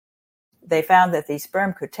they found that the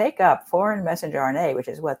sperm could take up foreign messenger RNA, which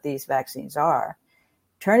is what these vaccines are,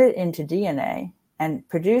 turn it into DNA, and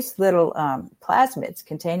produce little plasmids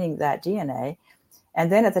containing that DNA.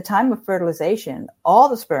 And then at the time of fertilization, all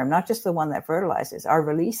the sperm, not just the one that fertilizes, are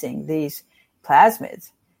releasing these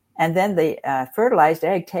plasmids. And then the fertilized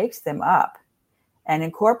egg takes them up and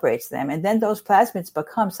incorporates them. And then those plasmids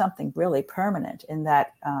become something really permanent in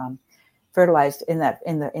that fertilized, in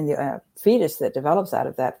the fetus that develops out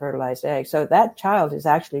of that fertilized egg. So that child is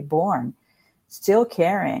actually born still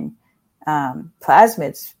carrying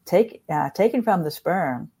plasmids taken from the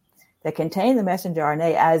sperm that contain the messenger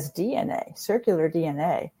RNA as DNA, circular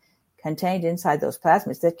DNA, contained inside those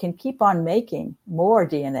plasmids that can keep on making more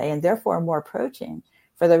DNA and therefore more protein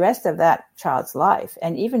for the rest of that child's life.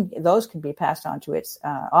 And even those can be passed on to its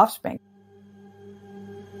offspring.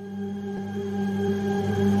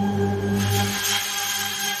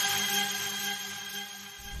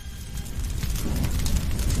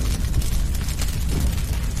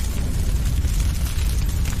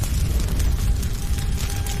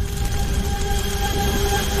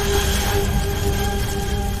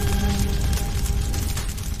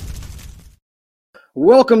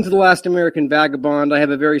 Welcome to The Last American Vagabond. I have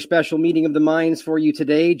a very special meeting of the minds for you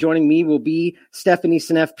today. Joining me will be Stephanie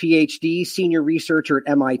Seneff, PhD, senior researcher at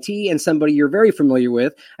MIT, and somebody you're very familiar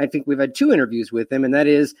with. I think we've had 2 interviews with him, and that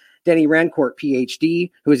is Denis Rancourt,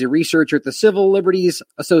 PhD, who is a researcher at the Civil Liberties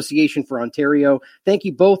Association for Ontario. Thank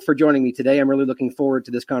you both for joining me today. I'm really looking forward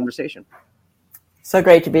to this conversation. So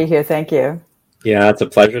great to be here. Thank you. Yeah, it's a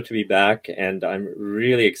pleasure to be back, and I'm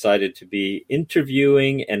really excited to be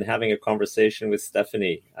interviewing and having a conversation with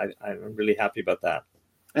Stephanie. I'm really happy about that.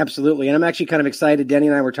 Absolutely, and I'm actually kind of excited. Denny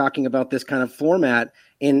and I were talking about this kind of format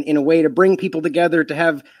in a way to bring people together to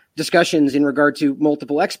have discussions in regard to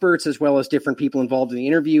multiple experts as well as different people involved in the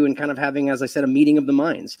interview and kind of having, as I said, a meeting of the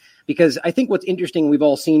minds. Because I think what's interesting, we've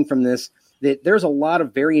all seen from this, that there's a lot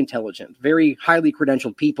of very intelligent, very highly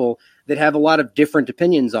credentialed people that have a lot of different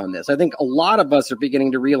opinions on this. I think a lot of us are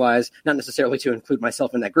beginning to realize, not necessarily to include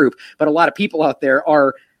myself in that group, but a lot of people out there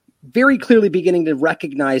are very clearly beginning to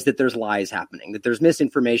recognize that there's lies happening, that there's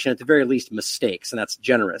misinformation, at the very least mistakes, and that's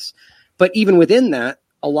generous. But even within that,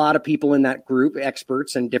 a lot of people in that group,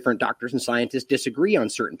 experts and different doctors and scientists, disagree on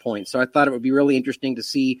certain points. So I thought it would be really interesting to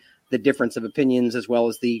see the difference of opinions as well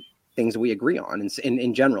as the things that we agree on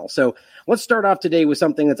in general. So let's start off today with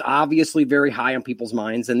something that's obviously very high on people's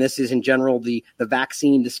minds. And this is in general the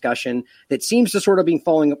vaccine discussion that seems to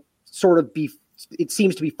it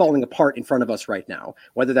seems to be falling apart in front of us right now.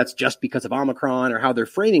 Whether that's just because of Omicron or how they're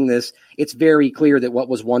framing this, it's very clear that what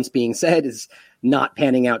was once being said is not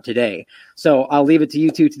panning out today. So I'll leave it to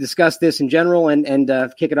you two to discuss this in general and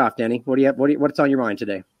kick it off, Denny. What's on your mind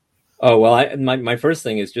today? Oh, well, my first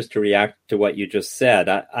thing is just to react to what you just said.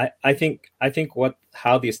 I think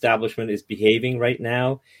how the establishment is behaving right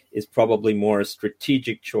now is probably more a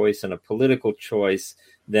strategic choice and a political choice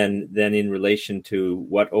than in relation to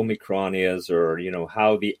what Omicron is, or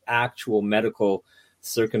how the actual medical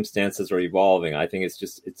circumstances are evolving. I think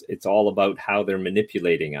it's all about how they're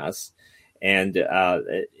manipulating us. And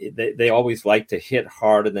they always like to hit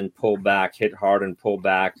hard and then pull back, hit hard and pull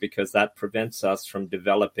back, because that prevents us from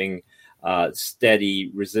developing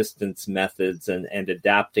steady resistance methods and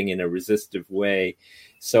adapting in a resistive way.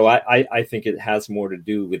 So I think it has more to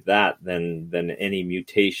do with that than any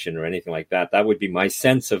mutation or anything like that. That would be my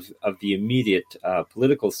sense of the immediate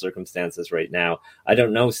political circumstances right now. I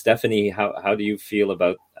don't know, Stephanie, how do you feel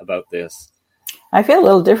about this? I feel a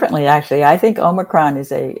little differently, actually. I think Omicron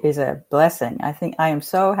is a blessing. I am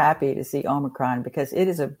so happy to see Omicron because it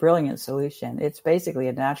is a brilliant solution. It's basically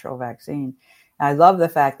a natural vaccine. I love the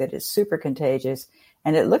fact that it's super contagious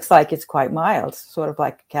and it looks like it's quite mild, sort of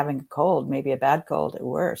like having a cold, maybe a bad cold at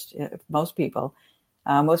worst. Most people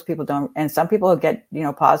don't, and some people get,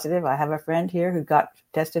 positive. I have a friend here who got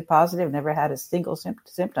tested positive, never had a single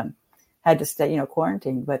symptom, had to stay,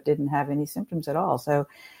 quarantined, but didn't have any symptoms at all. So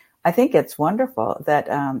I think it's wonderful that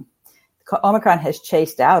Omicron has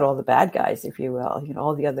chased out all the bad guys, if you will,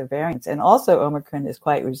 all the other variants. And also Omicron is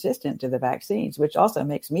quite resistant to the vaccines, which also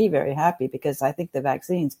makes me very happy because I think the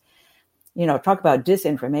vaccines, talk about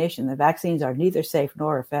disinformation. The vaccines are neither safe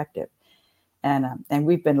nor effective. And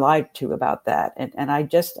we've been lied to about that. And I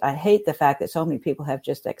hate the fact that so many people have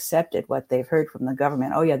just accepted what they've heard from the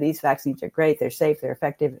government. Oh yeah, these vaccines are great. They're safe. They're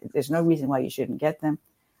effective. There's no reason why you shouldn't get them.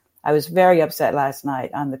 I was very upset last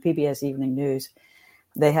night on the PBS Evening News.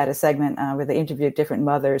 They had a segment where they interviewed different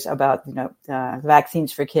mothers about,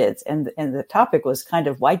 vaccines for kids. And the topic was kind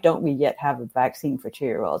of, why don't we yet have a vaccine for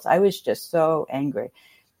 2-year-olds? I was just so angry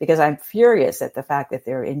because I'm furious at the fact that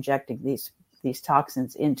they're injecting these these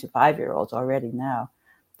toxins into 5-year-olds already now.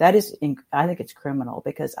 That is, I think it's criminal,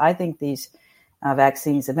 because I think these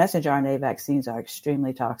vaccines, the messenger RNA vaccines, are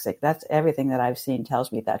extremely toxic. That's everything that I've seen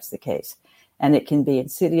tells me that's the case. And it can be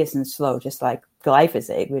insidious and slow, just like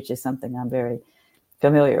glyphosate, which is something I'm very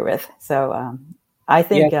familiar with. So I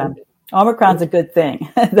think Omicron's a good thing.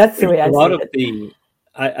 That's the way I see it.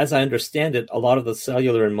 As I understand it, a lot of the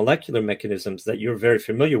cellular and molecular mechanisms that you're very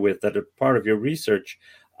familiar with, that are part of your research,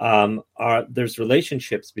 there's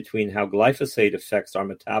relationships between how glyphosate affects our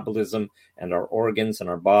metabolism and our organs and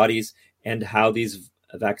our bodies, and how these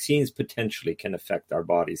vaccines potentially can affect our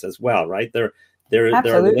bodies as well, right? There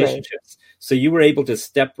are relationships. So you were able to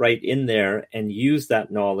step right in there and use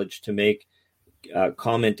that knowledge to make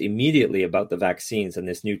comment immediately about the vaccines and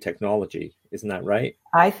this new technology. Isn't that right?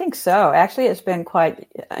 I think so. Actually, it's been quite,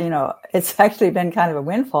 it's actually been kind of a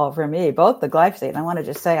windfall for me, both the glyphosate. And I want to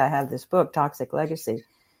just say I have this book, Toxic Legacy,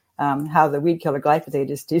 how the weed killer glyphosate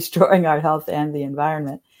is destroying our health and the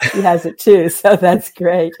environment. He has it too, so that's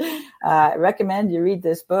great. I recommend you read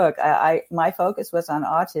this book. My focus was on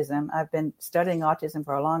autism. I've been studying autism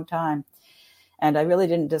for a long time, and I really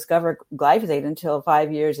didn't discover glyphosate until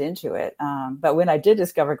 5 years into it. But when I did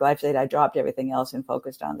discover glyphosate, I dropped everything else and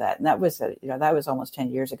focused on that. And that was, that was almost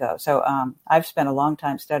 10 years ago. So I've spent a long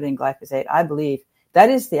time studying glyphosate. I believe that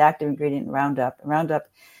is the active ingredient in Roundup. Roundup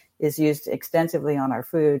is used extensively on our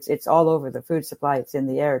foods. It's all over the food supply. It's in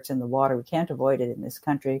the air. It's in the water. We can't avoid it in this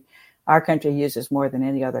country. Our country uses more than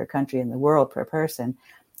any other country in the world per person.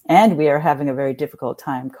 And we are having a very difficult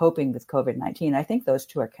time coping with COVID-19. I think those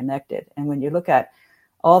two are connected. And when you look at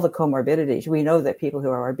all the comorbidities, we know that people who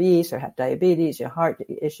are obese or have diabetes or heart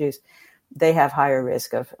issues, they have higher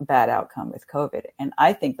risk of bad outcome with COVID. And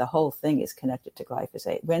I think the whole thing is connected to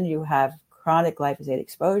glyphosate. When you have chronic glyphosate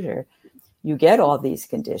exposure, you get all these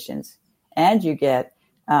conditions, and you get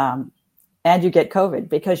COVID,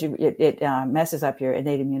 because it messes up your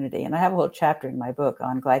innate immunity. And I have a whole chapter in my book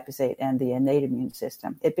on glyphosate and the innate immune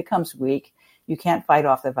system. It becomes weak. You can't fight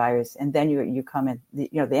off the virus, and then you come in.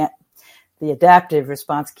 The adaptive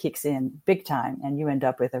response kicks in big time, and you end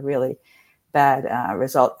up with a really bad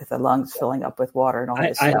result with the lungs filling up with water and all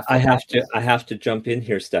this stuff. I have to jump in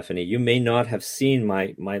here, Stephanie. You may not have seen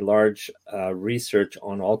my large research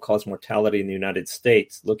on all-cause mortality in the United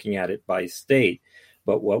States, looking at it by state.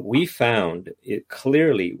 But what we found, it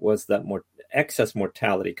clearly was that excess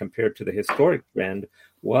mortality compared to the historic trend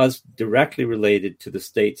was directly related to the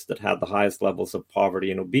states that had the highest levels of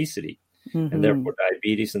poverty and obesity, and therefore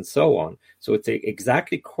diabetes and so on. So it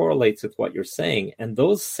exactly correlates with what you're saying. And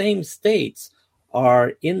those same states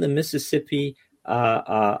are in the Mississippi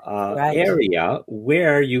area,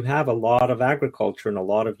 where you have a lot of agriculture and a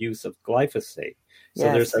lot of use of glyphosate. So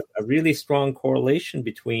there's a really strong correlation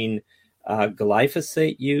between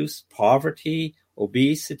glyphosate use, poverty,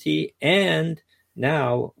 obesity, and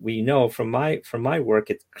now we know from my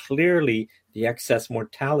work, it's clearly the excess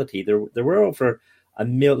mortality. There were over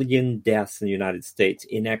 1 million deaths in the United States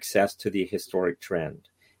in excess to the historic trend,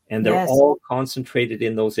 and they're all concentrated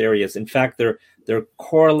in those areas. In fact, there are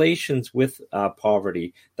correlations with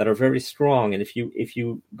poverty that are very strong. And if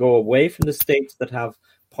you go away from the states that have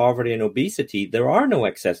poverty and obesity, there are no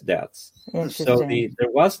excess deaths. So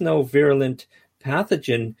there was no virulent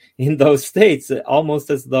pathogen in those states, almost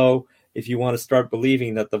as though, if you want to start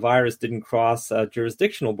believing that the virus didn't cross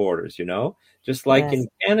jurisdictional borders, just like in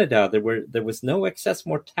Canada, there was no excess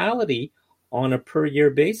mortality on a per year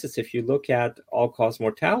basis if you look at all-cause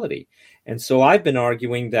mortality. And so I've been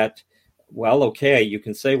arguing that, well, okay, you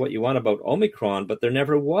can say what you want about Omicron, but there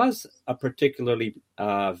never was a particularly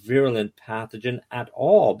virulent pathogen at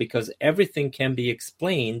all, because everything can be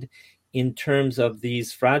explained in terms of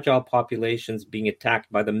these fragile populations being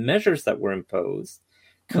attacked by the measures that were imposed,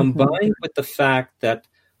 combined with the fact that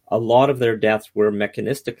a lot of their deaths were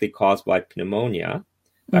mechanistically caused by pneumonia,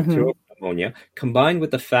 bacterial pneumonia, combined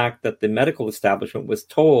with the fact that the medical establishment was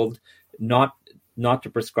told not to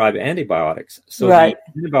prescribe antibiotics. So the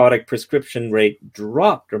antibiotic prescription rate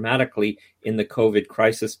dropped dramatically in the COVID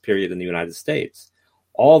crisis period in the United States.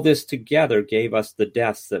 All this together gave us the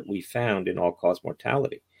deaths that we found in all-cause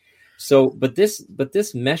mortality. So, but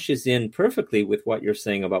this meshes in perfectly with what you're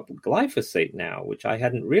saying about glyphosate now, which I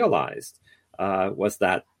hadn't realized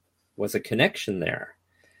was a connection there.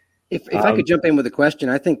 If I could jump in with a question,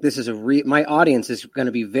 I think this is my audience is going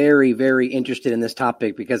to be very, very interested in this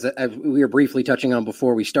topic, because we were briefly touching on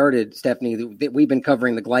before we started, Stephanie, that we've been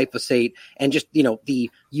covering the glyphosate and just, the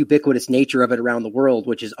ubiquitous nature of it around the world,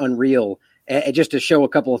 which is unreal. just to show a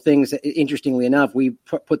couple of things, interestingly enough, we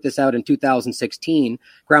put this out in 2016.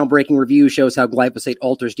 Groundbreaking review shows how glyphosate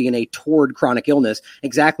alters DNA toward chronic illness,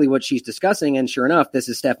 exactly what she's discussing. And sure enough, this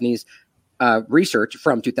is Stephanie's research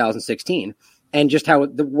from 2016. And just how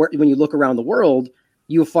when you look around the world,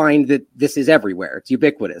 you'll find that this is everywhere. It's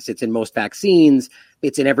ubiquitous. It's in most vaccines.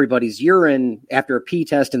 It's in everybody's urine after a pee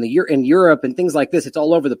test in Europe and things like this. It's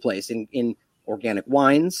all over the place in organic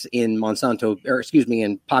wines, in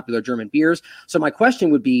in popular German beers. So my question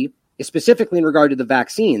would be specifically in regard to the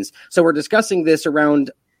vaccines. So we're discussing this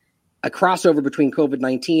around a crossover between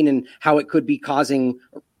COVID-19 and how it could be causing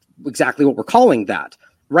exactly what we're calling that.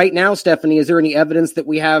 Right now, Stephanie, is there any evidence that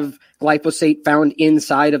we have glyphosate found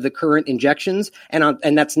inside of the current injections?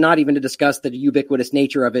 And that's not even to discuss the ubiquitous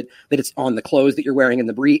nature of it, that it's on the clothes that you're wearing and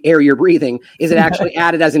the air you're breathing. Is it actually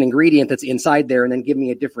added as an ingredient that's inside there? And then give me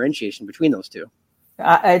a differentiation between those two.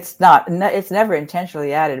 It's not. It's never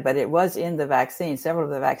intentionally added, but it was in the vaccine. Several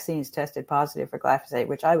of the vaccines tested positive for glyphosate,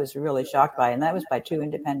 which I was really shocked by. And that was by 2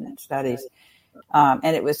 independent studies.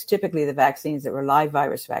 And it was typically the vaccines that were live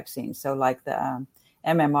virus vaccines. So like the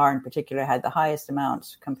MMR in particular had the highest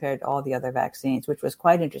amounts compared to all the other vaccines, which was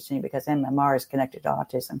quite interesting because MMR is connected to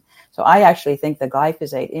autism. So I actually think the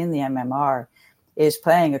glyphosate in the MMR is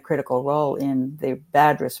playing a critical role in the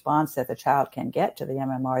bad response that the child can get to the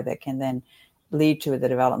MMR that can then lead to the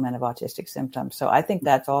development of autistic symptoms. So I think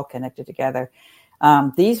that's all connected together.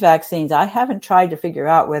 These vaccines, I haven't tried to figure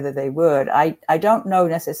out whether they would. I don't know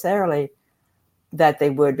necessarily that they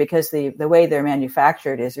would because the way they're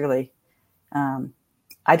manufactured is really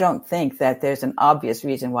I don't think that there's an obvious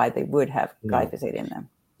reason why they would have glyphosate in them.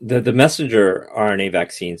 The messenger RNA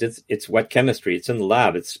vaccines, it's wet chemistry. It's in the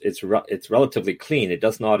lab. It's relatively clean. It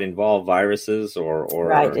does not involve viruses or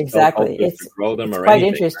right. Exactly. It's quite anything,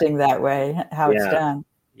 interesting that way how it's done.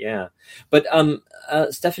 Yeah, but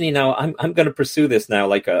Stephanie, now I'm going to pursue this now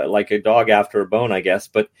like a dog after a bone, I guess.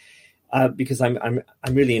 But because I'm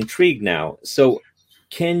really intrigued now. So,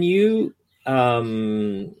 can you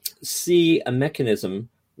see a mechanism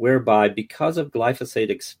whereby, because of glyphosate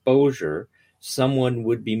exposure, someone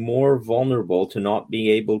would be more vulnerable to not being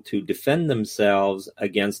able to defend themselves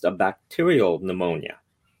against a bacterial pneumonia?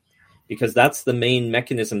 Because that's the main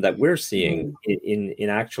mechanism that we're seeing in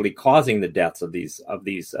actually causing the deaths of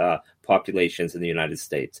these populations in the United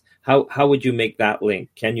States. How would you make that link?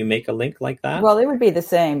 Can you make a link like that? Well, it would be the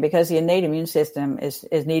same because the innate immune system is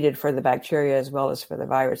needed for the bacteria as well as for the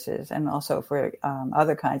viruses and also for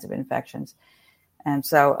other kinds of infections. And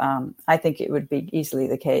so I think it would be easily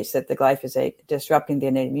the case that the glyphosate disrupting the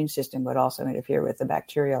innate immune system would also interfere with the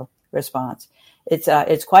bacterial response.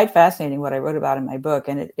 It's quite fascinating what I wrote about in my book,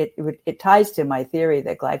 and it ties to my theory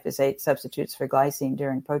that glyphosate substitutes for glycine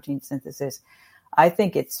during protein synthesis. I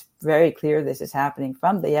think it's very clear this is happening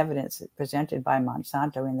from the evidence presented by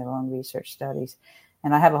Monsanto in their own research studies.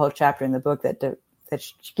 And I have a whole chapter in the book that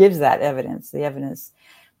gives that evidence, the evidence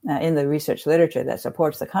in the research literature that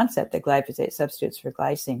supports the concept that glyphosate substitutes for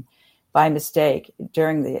glycine by mistake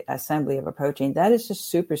during the assembly of a protein. That is just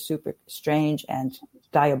super, super strange and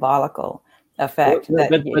diabolical effect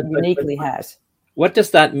that uniquely has. What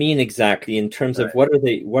does that mean exactly in terms of what are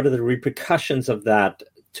the repercussions of that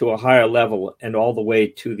to a higher level and all the way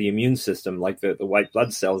to the immune system, like the white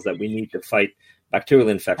blood cells that we need to fight bacterial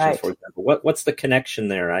infections, for example? What's the connection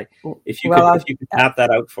there? If you could tap that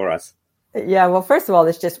out for us. Yeah, well, first of all,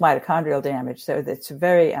 it's just mitochondrial damage. So it's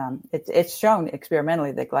very, it's shown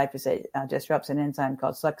experimentally that glyphosate disrupts an enzyme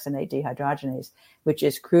called succinate dehydrogenase, which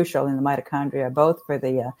is crucial in the mitochondria, both for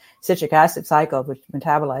the citric acid cycle, which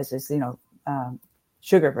metabolizes,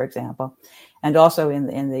 sugar, for example, and also in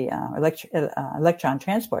the electron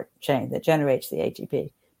transport chain that generates the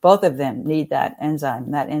ATP. Both of them need that enzyme,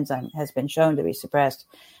 and that enzyme has been shown to be suppressed.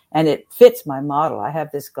 And it fits my model. I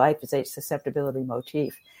have this glyphosate susceptibility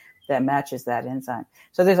motif that matches that enzyme.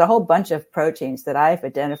 So there's a whole bunch of proteins that I've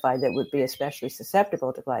identified that would be especially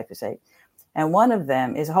susceptible to glyphosate. And one of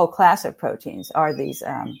them is a whole class of proteins are these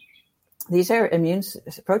are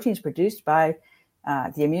proteins produced by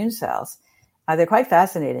the immune cells. They're quite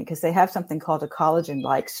fascinating because they have something called a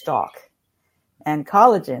collagen-like stalk. And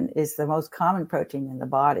collagen is the most common protein in the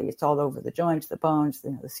body. It's all over the joints, the bones,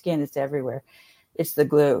 the skin, it's everywhere. It's the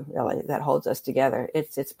glue, really, that holds us together.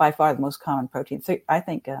 It's by far the most common protein. So I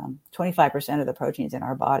think 25% of the proteins in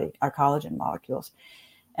our body are collagen molecules.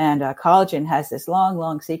 And collagen has this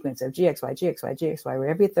long sequence of GXY, GXY, GXY, where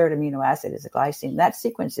every third amino acid is a glycine. That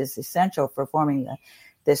sequence is essential for forming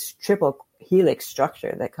this triple helix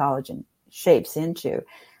structure that collagen shapes into,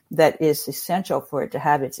 that is essential for it to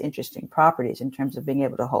have its interesting properties in terms of being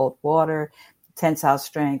able to hold water, tensile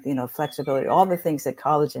strength, flexibility, all the things that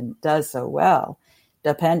collagen does so well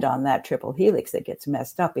depend on that triple helix that gets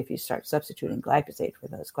messed up if you start substituting glyphosate for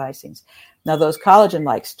those glycines. Now, those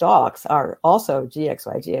collagen-like stalks are also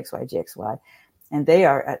GXY, and they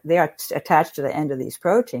are attached to the end of these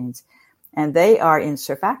proteins, and they are in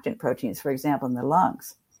surfactant proteins, for example, in the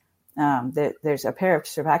lungs. There's a pair of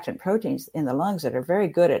surfactant proteins in the lungs that are very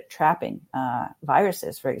good at trapping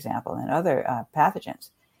viruses, for example, and other pathogens.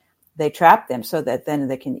 They trap them so that then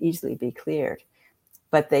they can easily be cleared.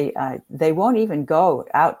 But they won't even go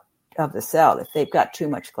out of the cell if they've got too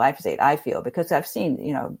much glyphosate, I feel, because I've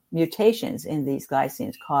seen, mutations in these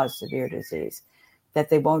glycines cause severe disease that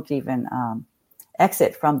they won't even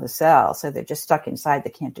exit from the cell. So they're just stuck inside. They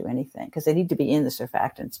can't do anything because they need to be in the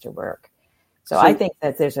surfactants to work. So I think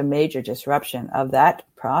that there's a major disruption of that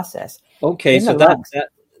process. Okay, so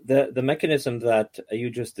the mechanism that you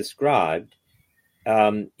just described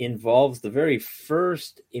involves the very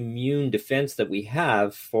first immune defense that we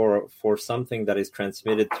have for something that is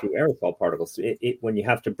transmitted through aerosol particles when you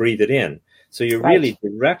have to breathe it in. So you're really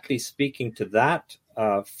directly speaking to that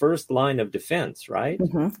first line of defense, right?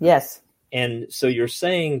 Mm-hmm. Yes. And so you're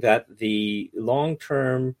saying that the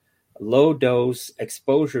long-term low-dose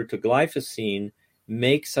exposure to glyphosate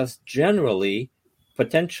makes us generally,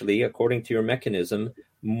 potentially, according to your mechanism,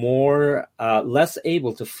 less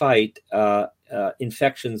able to fight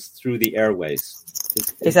infections through the airways.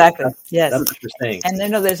 Exactly. Yes. That's what you're saying. And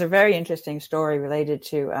there's a very interesting story related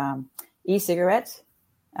to e-cigarettes.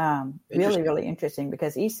 Really, really interesting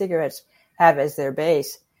because e-cigarettes have as their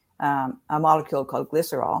base a molecule called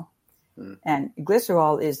glycerol, and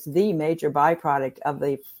glycerol is the major byproduct of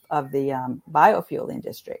the biofuel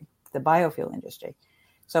industry. The biofuel industry.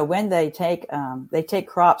 So when they take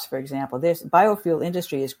crops, for example, this biofuel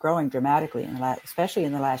industry is growing dramatically especially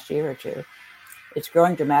in the last year or two. It's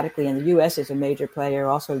growing dramatically, and the U.S. is a major player,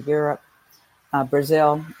 also Europe,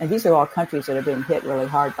 Brazil, and these are all countries that are being hit really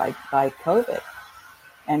hard by COVID.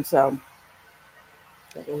 And so,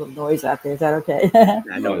 there's a little noise out there. Is that okay?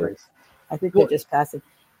 No worries. I think we're just passing.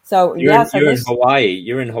 So you're in Hawaii.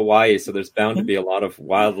 You're in Hawaii, so there's bound to be a lot of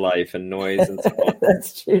wildlife and noise and so on.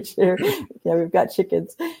 That's true. Yeah, we've got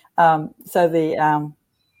chickens. So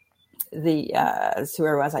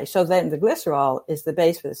where was I? So then the glycerol is the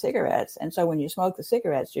base for the cigarettes, and so when you smoke the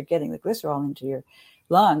cigarettes, you're getting the glycerol into your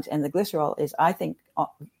lungs, and the glycerol is, I think,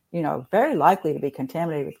 very likely to be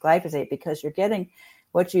contaminated with glyphosate because you're getting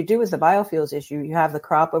what you do with the biofuels is you have the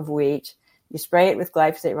crop of wheat, you spray it with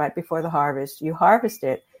glyphosate right before the harvest, you harvest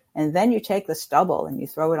it. And then you take the stubble and you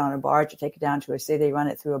throw it on a barge, you take it down to a city, run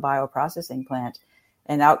it through a bioprocessing plant,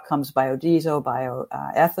 and out comes biodiesel,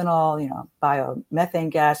 bioethanol, biomethane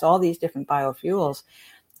gas, all these different biofuels.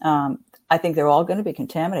 I think they're all going to be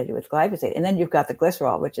contaminated with glyphosate. And then you've got the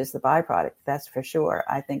glycerol, which is the byproduct. That's for sure,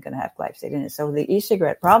 I think, going to have glyphosate in it. So the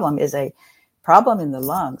e-cigarette problem is a problem in the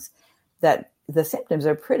lungs that the symptoms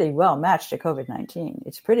are pretty well matched to COVID-19.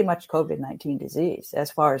 It's pretty much COVID-19 disease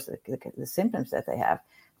as far as the symptoms that they have.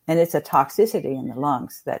 And it's a toxicity in the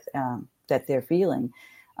lungs that they're feeling,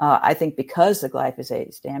 I think, because the glyphosate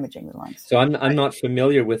is damaging the lungs. So I'm not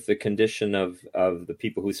familiar with the condition of the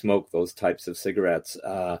people who smoke those types of cigarettes.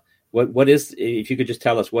 What is, if you could just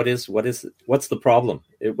tell us, what's the problem?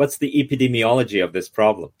 What's the epidemiology of this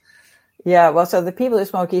problem? Yeah, well, so the people who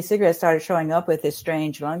smoke e-cigarettes started showing up with this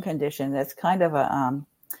strange lung condition that's kind of a,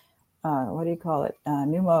 what do you call it?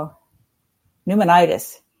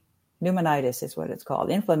 Pneumonitis. Pneumonitis is what it's called,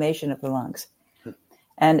 inflammation of the lungs.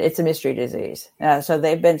 And it's a mystery disease. So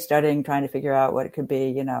they've been trying to figure out what it could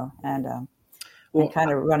be, and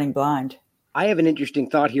kind of running blind. I have an interesting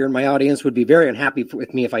thought here, and my audience would be very unhappy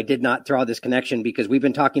with me if I did not draw this connection, because we've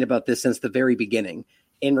been talking about this since the very beginning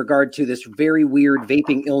in regard to this very weird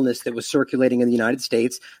vaping illness that was circulating in the United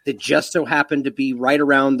States that just so happened to be right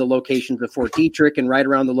around the locations of Fort Detrick and right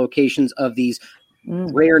around the locations of these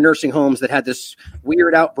rare nursing homes that had this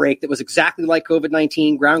weird outbreak that was exactly like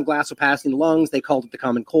COVID-19, ground glass opacity in the lungs. They called it the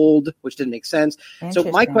common cold, which didn't make sense. So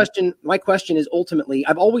my question is ultimately,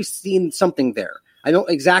 I've always seen something there. I know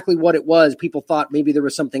exactly what it was. People thought maybe there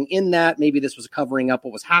was something in that. Maybe this was covering up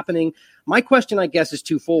what was happening. My question, I guess, is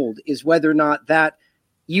twofold, is whether or not that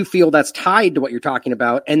you feel that's tied to what you're talking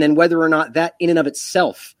about, and then whether or not that in and of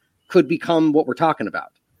itself could become what we're talking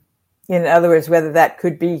about. In other words, whether that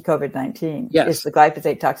could be COVID-19 is the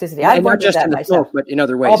glyphosate toxicity. And not just in the smoke, but in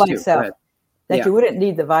other ways too. that you wouldn't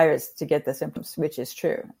need the virus to get the symptoms, which is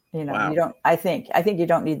true. You know, Wow. you don't. I think you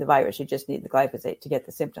don't need the virus. You just need the glyphosate to get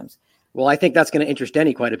the symptoms. Well, I think that's going to interest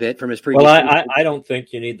Denny quite a bit from his previous. Well, I don't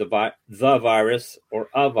think you need the virus or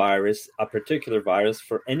a particular virus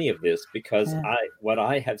for any of this, because what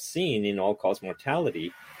I have seen in all-cause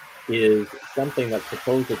mortality is something that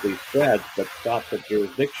supposedly spreads but stops at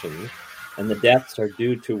jurisdiction, and the deaths are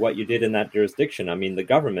due to what you did in that jurisdiction. I mean, the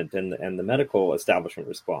government and the medical establishment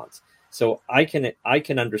response. So I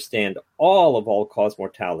can understand all-cause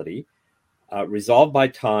mortality, resolved by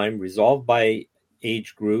time, resolved by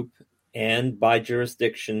age group, and by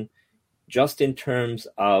jurisdiction, just in terms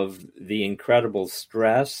of the incredible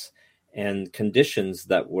stress and conditions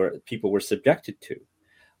that people were subjected to.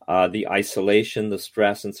 The isolation, the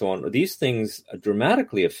stress, and so on. These things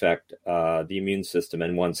dramatically affect the immune system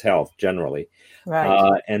and one's health generally,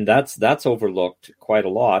 Right. And that's overlooked quite a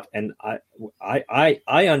lot. And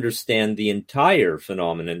I understand the entire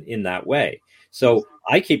phenomenon in that way. So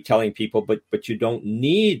I keep telling people, but you don't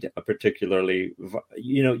need a particularly,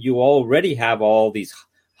 you already have all these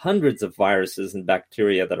hundreds of viruses and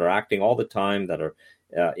bacteria that are acting all the time, that are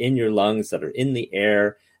in your lungs, that are in the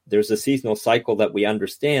air. There's a seasonal cycle that we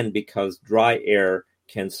understand because dry air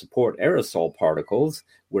can support aerosol particles,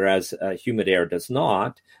 whereas humid air does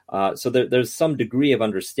not. So there's some degree of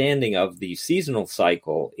understanding of the seasonal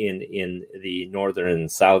cycle in the northern and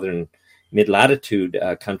southern mid-latitude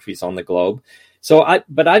countries on the globe. So I've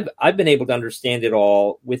been able to understand it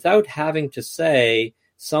all without having to say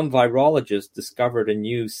some virologist discovered a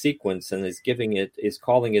new sequence and is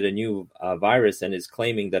calling it a new virus and is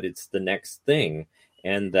claiming that it's the next thing,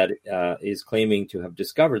 and that is claiming to have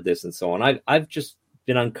discovered this and so on. I've just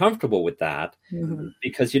been uncomfortable with that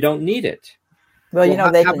because you don't need it. Well,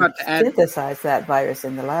 they can synthesize that virus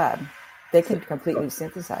in the lab. They can completely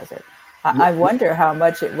synthesize it. I wonder how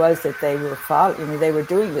much it was that they were following. They were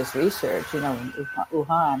doing this research, in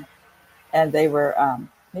Wuhan, and they were.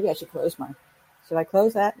 Maybe I should close mine. Should I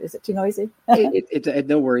close that? Is it too noisy? It's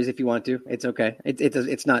no worries if you want to. It's okay.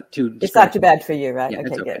 It's not too. It's not too bad for you, right? Yeah,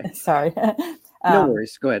 okay, okay. Good. Sorry. No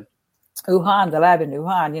worries. Go ahead. Wuhan, the lab in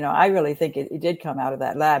Wuhan. I really think it did come out of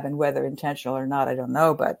that lab, and whether intentional or not, I don't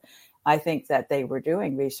know, but I think that they were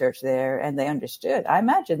doing research there, and they understood. I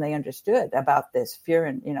imagine they understood about this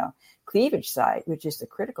furin, cleavage site, which is the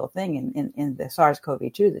critical thing in the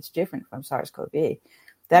SARS-CoV-2 that's different from SARS-CoV.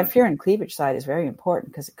 That furin cleavage site is very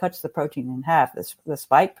important because it cuts the protein in half, the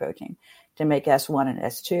spike protein, to make S1 and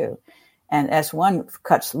S2. And S1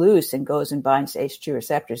 cuts loose and goes and binds to H2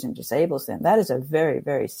 receptors and disables them. That is a very,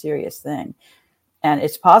 very serious thing. And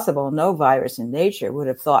it's possible no virus in nature would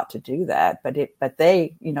have thought to do that, but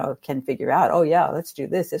they, can figure out, oh yeah, let's do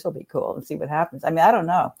this. This will be cool and see what happens. I mean, I don't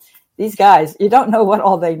know. These guys, you don't know what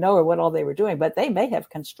all they know or what all they were doing, but they may have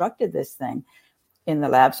constructed this thing in the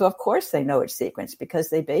lab. So of course they know its sequence because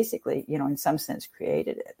they basically, in some sense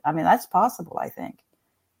created it. I mean, that's possible, I think.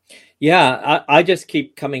 Yeah, I just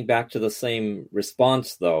keep coming back to the same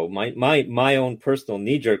response, though. My own personal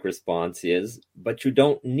knee-jerk response is, but you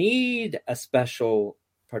don't need a special,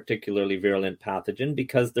 particularly virulent pathogen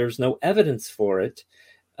because there's no evidence for it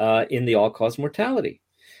in the all-cause mortality.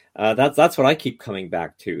 That's what I keep coming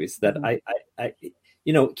back to, is that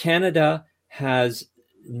Canada has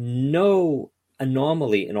no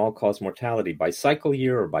anomaly in all-cause mortality by cycle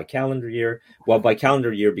year or by calendar year. Well, by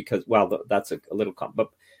calendar year because, that's a little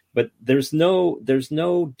but there's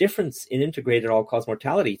no difference in integrated all-cause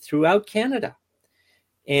mortality throughout Canada.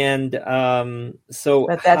 And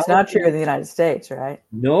but that's not true in the United States, right?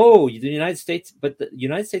 No, the United States, but the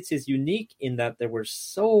United States is unique in that there were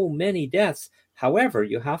so many deaths. However,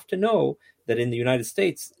 you have to know that in the United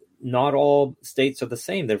States, not all states are the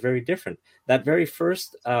same. They're very different. That very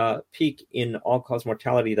first peak in all-cause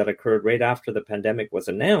mortality that occurred right after the pandemic was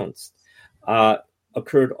announced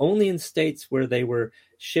occurred only in states where they were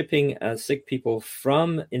shipping sick people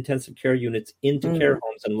from intensive care units into care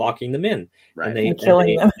homes and locking them in. Right. And they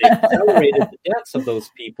them. They accelerated the deaths of those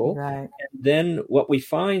people. Right. And then what we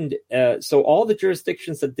find, so all the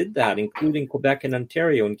jurisdictions that did that, including Quebec and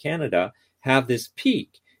Ontario in Canada, have this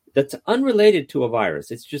peak that's unrelated to a virus.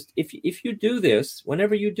 It's just, if you do this,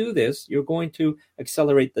 whenever you do this, you're going to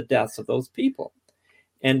accelerate the deaths of those people.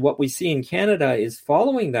 And what we see in Canada is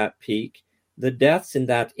following that peak, the deaths in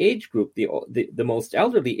that age group, the most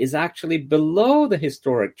elderly, is actually below the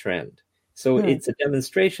historic trend. So it's a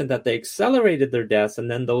demonstration that they accelerated their deaths,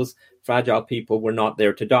 and then those fragile people were not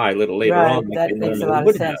there to die a little later on. That makes a lot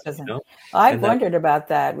of sense, doesn't it? I've wondered about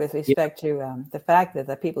that with respect to the fact that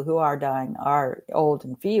the people who are dying are old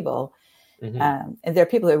and feeble, and there are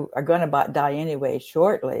people who are going to die anyway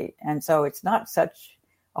shortly. And so it's not such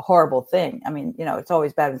a horrible thing. I mean, it's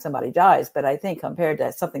always bad when somebody dies, but I think compared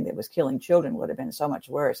to something that was killing children would have been so much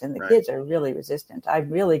worse. And the kids are really resistant. I'm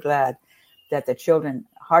really glad that the children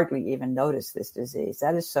hardly even notice this disease.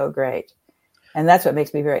 That is so great. And that's what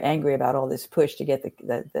makes me very angry about all this push to get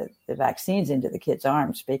the vaccines into the kids'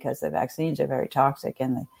 arms, because the vaccines are very toxic,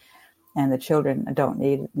 and the children don't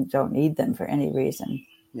need them for any reason.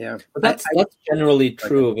 Yeah, but that's generally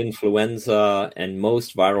true of influenza and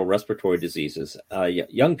most viral respiratory diseases.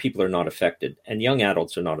 Young people are not affected, and young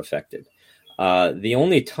adults are not affected. The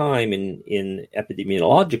only time in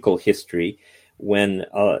epidemiological history when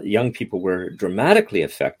young people were dramatically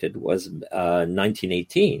affected was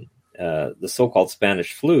 1918, the so-called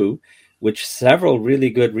Spanish flu, which several really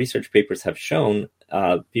good research papers have shown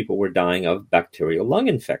people were dying of bacterial lung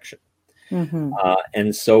infection. Mm-hmm.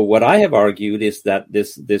 And so what I have argued is that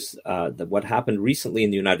what happened recently in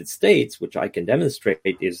the United States, which I can demonstrate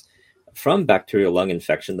is from bacterial lung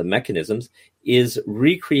infection, the mechanisms, is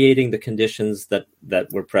recreating the conditions that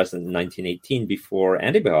were present in 1918 before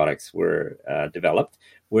antibiotics were developed,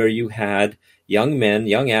 where you had young men,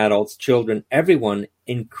 young adults, children, everyone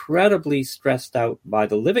incredibly stressed out by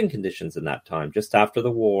the living conditions in that time, just after the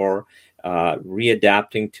war,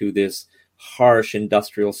 readapting to this harsh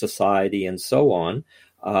industrial society and so on.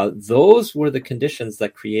 Those were the conditions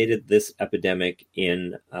that created this epidemic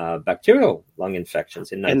in bacterial lung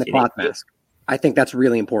infections in 1980. And the cloth mask. I think that's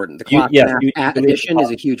really important. The cloth mask addition is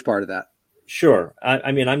a huge part of that. Sure.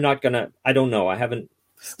 I mean, I don't know. I haven't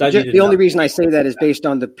studied it. The only reason I say that is based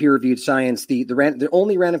on the peer-reviewed science. The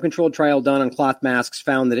only random controlled trial done on cloth masks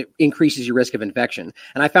found that it increases your risk of infection.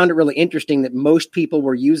 And I found it really interesting that most people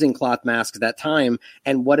were using cloth masks at that time.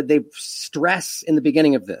 And what did they stress in the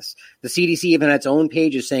beginning of this? The CDC even had its own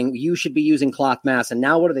pages saying you should be using cloth masks. And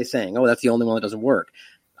now what are they saying? Oh, that's the only one that doesn't work.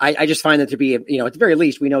 I just find that to be, at the very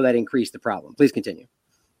least, we know that increased the problem. Please continue.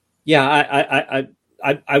 Yeah,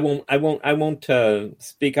 I won't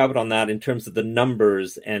speak out on that in terms of the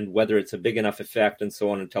numbers and whether it's a big enough effect and so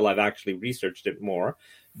on until I've actually researched it more.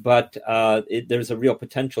 But there's a real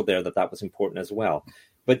potential there that was important as well.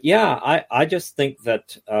 But yeah, I just think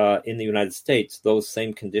that in the United States, those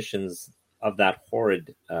same conditions of that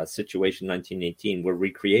horrid situation in 1918 were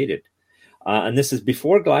recreated. And this is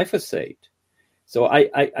before glyphosate. So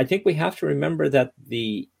I think we have to remember that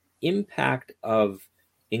the impact of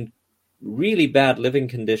really bad living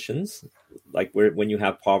conditions, like when you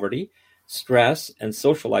have poverty, stress, and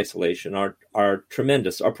social isolation are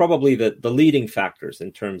tremendous, are probably the leading factors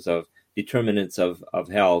in terms of determinants of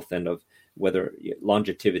health and of whether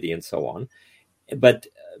longevity and so on. But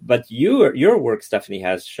your work, Stephanie,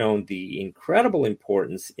 has shown the incredible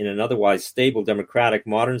importance in an otherwise stable, democratic,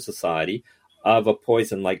 modern society of a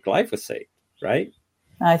poison like glyphosate, right?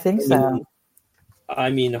 I think so.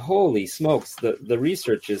 I mean, holy smokes! The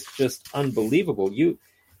research is just unbelievable. You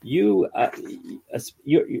have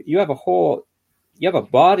a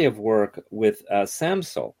body of work with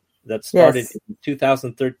SAMSO that started in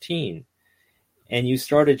 2013, and you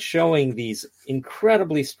started showing these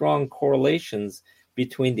incredibly strong correlations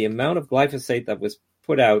between the amount of glyphosate that was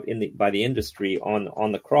put out by the industry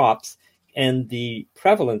on the crops and the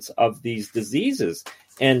prevalence of these diseases.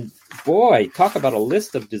 And boy, talk about a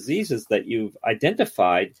list of diseases that you've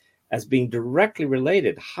identified as being directly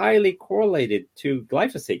related, highly correlated to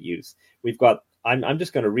glyphosate use. We've got, I'm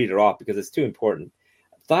just going to read it off because it's too important.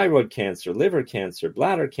 Thyroid cancer, liver cancer,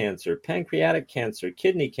 bladder cancer, pancreatic cancer,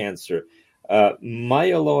 kidney cancer,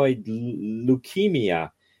 myeloid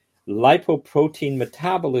leukemia, lipoprotein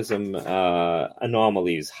metabolism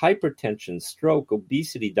anomalies, hypertension, stroke,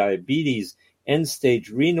 obesity, diabetes,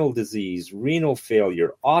 end-stage renal disease, renal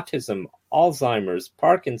failure, autism, Alzheimer's,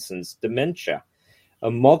 Parkinson's, dementia,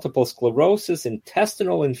 multiple sclerosis,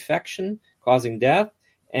 intestinal infection causing death,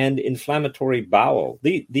 and inflammatory bowel.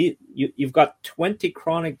 You've got 20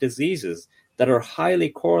 chronic diseases that are highly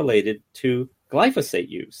correlated to glyphosate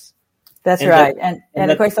use. That's right.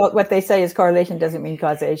 And of course, what they say is correlation doesn't mean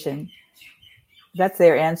causation. That's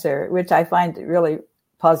their answer, which I find really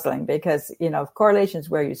puzzling because, correlation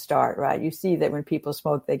is where you start, right? You see that when people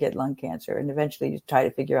smoke, they get lung cancer, and eventually you try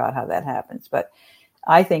to figure out how that happens. But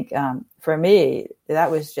I think for me,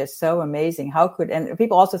 that was just so amazing. And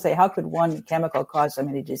people also say, how could one chemical cause so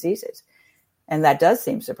many diseases? And that does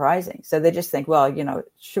seem surprising. So they just think, well,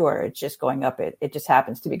 sure, it's just going up. It just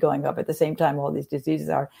happens to be going up at the same time all these diseases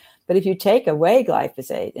are. But if you take away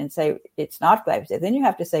glyphosate and say it's not glyphosate, then you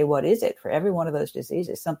have to say, what is it? For every one of those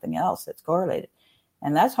diseases, something else that's correlated.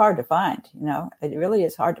 And that's hard to find. It really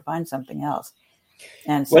is hard to find something else.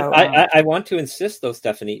 And so I want to insist, though,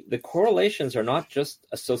 Stephanie, the correlations are not just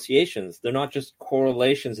associations. They're not just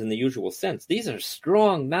correlations in the usual sense. These are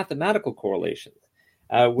strong mathematical correlations.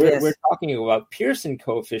 We're talking about Pearson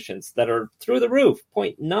coefficients that are through the roof,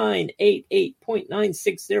 0.988,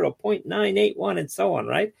 0.960, 0.981, and so on,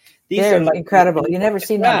 right? These They're are like incredible. You never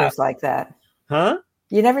see numbers like that. Huh?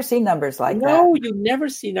 You never see numbers like that. No, you never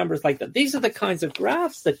see numbers like that. These are the kinds of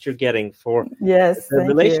graphs that you're getting for the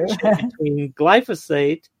relationship between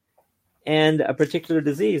glyphosate and a particular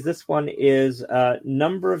disease. This one is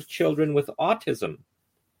number of children with autism.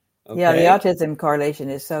 Okay? Yeah, the autism correlation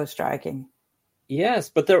is so striking. Yes,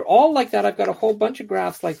 but they're all like that. I've got a whole bunch of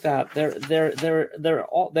graphs like that.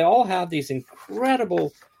 They all have these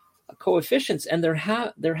incredible coefficients, and they're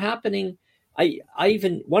happening. I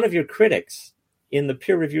even, one of your critics in the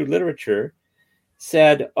peer-reviewed literature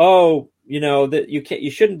said, "Oh, that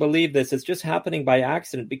you shouldn't believe this. It's just happening by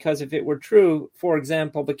accident, because if it were true, for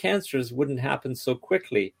example, the cancers wouldn't happen so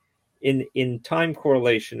quickly in time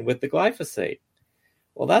correlation with the glyphosate."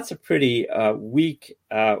 Well, that's a pretty weak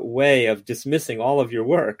way of dismissing all of your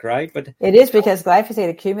work, right? But it is, because glyphosate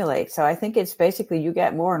accumulates. So I think it's basically you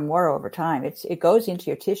get more and more over time. It goes into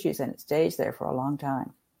your tissues and it stays there for a long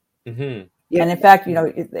time. Mm-hmm. Yeah. And in fact,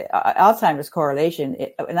 Alzheimer's correlation,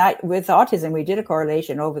 with autism, we did a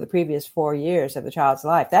correlation over the previous 4 years of the child's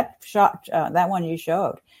life. That one you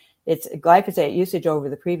showed, it's glyphosate usage over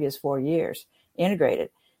the previous 4 years, integrated,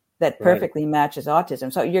 that perfectly matches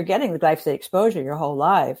autism. So you're getting the glyphosate exposure your whole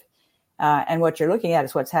life. And what you're looking at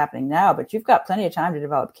is what's happening now, but you've got plenty of time to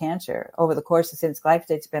develop cancer over the course of, since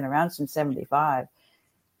glyphosate's been around since 1975.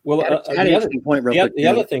 Well, the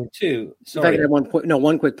other thing too. Sorry, in fact,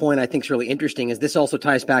 one quick point I think is really interesting is this also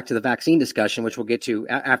ties back to the vaccine discussion, which we'll get to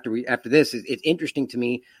after this. It's interesting to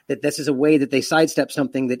me that this is a way that they sidestep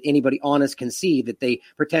something that anybody honest can see, that they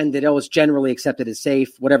pretend that it's generally accepted as safe,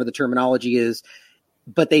 whatever the terminology is,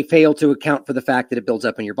 but they fail to account for the fact that it builds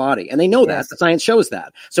up in your body. And they know that. The science shows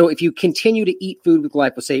that. So if you continue to eat food with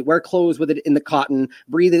glyphosate, wear clothes with it in the cotton,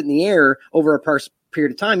 breathe it in the air over a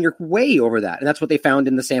period of time, you're way over that. And that's what they found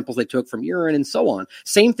in the samples they took from urine and so on.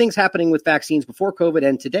 Same things happening with vaccines before COVID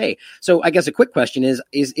and today. So I guess a quick question is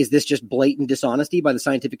this just blatant dishonesty by the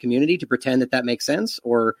scientific community to pretend that makes sense?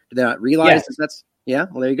 Or do they not realize that that's... Yeah,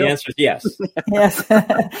 well, there you go. The answer is yes. Yes.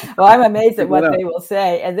 Well, I'm amazed at what they will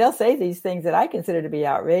say. And they'll say these things that I consider to be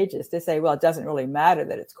outrageous. To say, well, it doesn't really matter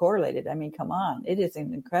that it's correlated. I mean, come on. It is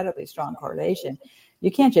an incredibly strong correlation.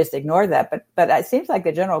 You can't just ignore that. But it seems like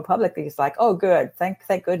the general public is like, oh, good. Thank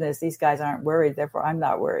goodness these guys aren't worried. Therefore, I'm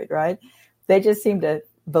not worried, right? They just seem to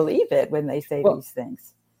believe it when they say these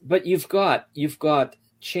things. But you've got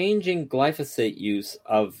changing glyphosate use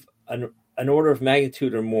of an order of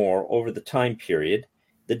magnitude or more over the time period,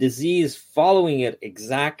 the disease following it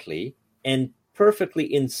exactly and perfectly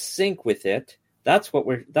in sync with it. That's what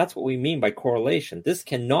we mean by correlation. This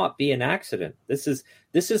cannot be an accident. This is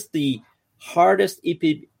the hardest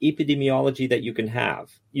epidemiology that you can have.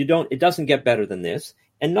 It doesn't get better than this.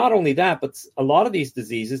 And not only that, but a lot of these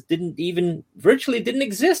diseases virtually didn't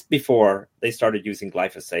exist before they started using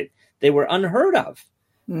glyphosate. They were unheard of.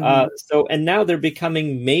 Mm-hmm. And now they're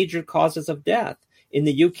becoming major causes of death. In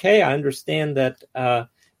the UK, I understand that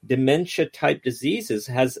dementia type diseases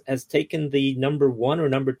has taken the number 1 or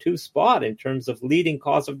number 2 spot in terms of leading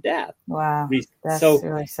cause of death. Wow, that's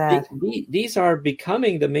really sad. These are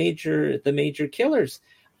becoming the major killers,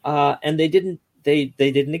 and they didn't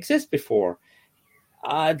exist before.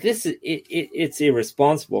 It's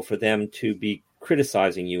irresponsible for them to be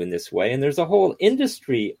criticizing you in this way, and there's a whole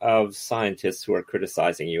industry of scientists who are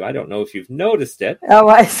criticizing you. I don't know if you've noticed it. Oh,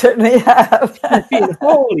 I certainly have.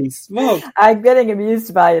 Holy smoke! I'm getting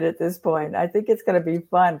amused by it at this point. I think it's going to be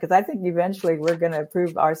fun because I think eventually we're going to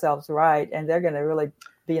prove ourselves right, and they're going to really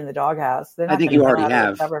be in the doghouse. I think you already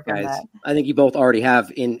have, guys. I think you both already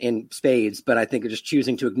have in spades, but I think just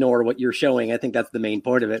choosing to ignore what you're showing, I think that's the main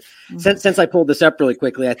part of it. Mm-hmm. Since I pulled this up really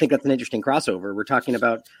quickly, I think that's an interesting crossover. We're talking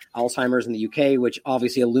about Alzheimer's in the UK, which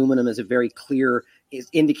obviously aluminum is a very clear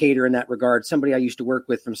indicator in that regard. Somebody I used to work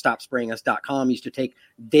with from StopSprayingUs.com used to take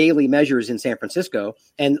daily measures in San Francisco,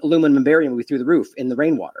 and aluminum and barium would be through the roof in the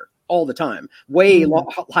rainwater all the time, way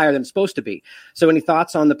higher than it's supposed to be. So any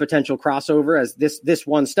thoughts on the potential crossover, as this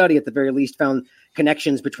one study at the very least found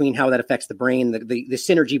connections between how that affects the brain, the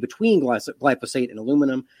synergy between glyphosate and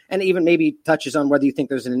aluminum, and even maybe touches on whether you think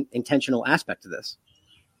there's an intentional aspect to this?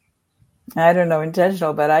 I don't know,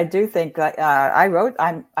 intentional, but I do think I wrote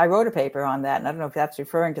a paper on that, and I don't know if that's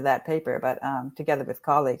referring to that paper, but together with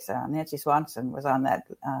colleagues, Nancy Swanson was on that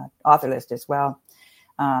author list as well.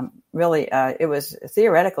 Really, it was a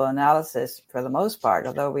theoretical analysis for the most part,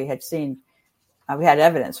 although we had seen we had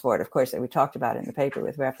evidence for it, of course, that we talked about in the paper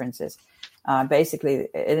with references. Basically,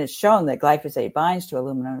 it is shown that glyphosate binds to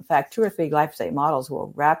aluminum. In fact, 2 or 3 glyphosate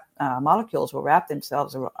molecules will wrap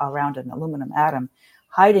themselves around an aluminum atom,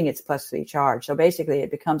 hiding its +3 charge. So basically,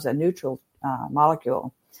 it becomes a neutral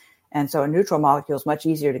molecule. And so a neutral molecule is much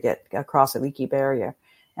easier to get across a leaky barrier.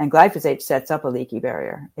 And glyphosate sets up a leaky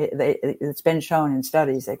barrier. It's been shown in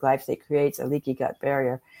studies that glyphosate creates a leaky gut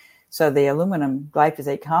barrier. So the aluminum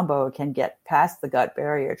glyphosate combo can get past the gut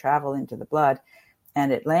barrier, travel into the blood,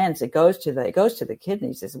 and it goes to the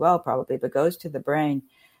kidneys as well, probably, but goes to the brain.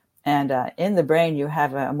 And in the brain, you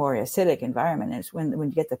have a more acidic environment. And it's when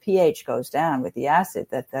you get the pH goes down with the acid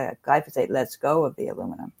that the glyphosate lets go of the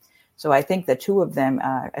aluminum. So I think the 2 of them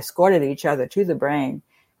escorted each other to the brain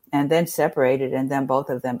and then separated, and then both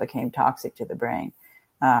of them became toxic to the brain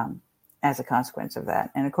as a consequence of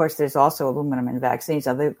that. And of course, there's also aluminum in vaccines.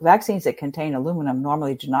 Now, the vaccines that contain aluminum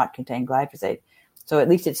normally do not contain glyphosate. So at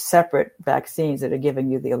least it's separate vaccines that are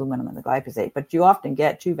giving you the aluminum and the glyphosate. But you often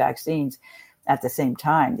get 2 vaccines at the same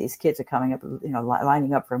time. These kids are coming up,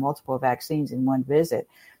 lining up for multiple vaccines in one visit.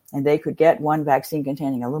 And they could get one vaccine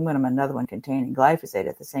containing aluminum, another one containing glyphosate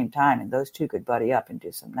at the same time. And those 2 could buddy up and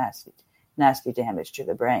do some nasty damage to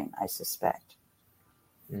the brain, I suspect.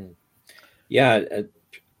 Yeah.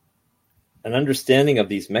 An understanding of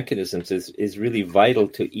these mechanisms is really vital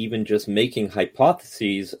to even just making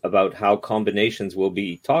hypotheses about how combinations will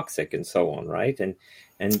be toxic and so on, right? And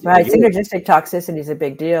right, synergistic toxicity is a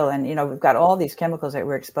big deal. And, we've got all these chemicals that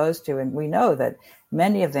we're exposed to, and we know that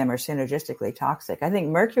many of them are synergistically toxic. I think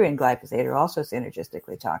mercury and glyphosate are also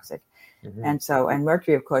synergistically toxic. Mm-hmm. And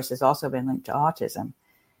mercury, of course, has also been linked to autism.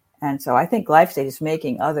 And so I think glyphosate is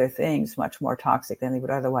making other things much more toxic than they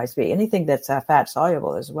would otherwise be. Anything that's fat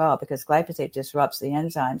soluble as well, because glyphosate disrupts the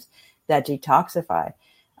enzymes that detoxify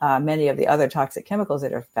many of the other toxic chemicals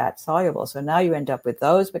that are fat soluble. So now you end up with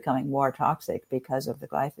those becoming more toxic because of the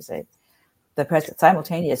glyphosate, the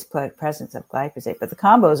simultaneous presence of glyphosate. But the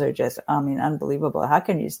combos are just, unbelievable. How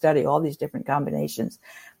can you study all these different combinations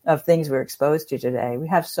of things we're exposed to today? We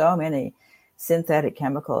have so many synthetic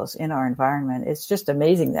chemicals in our environment. It's just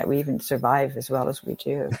amazing that we even survive as well as we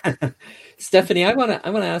do. Stephanie, I want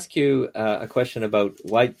to ask you a question about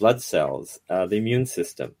white blood cells, the immune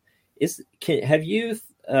system. Have you?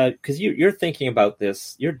 Because you're thinking about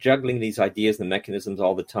this, you're juggling these ideas and the mechanisms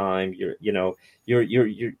all the time. You're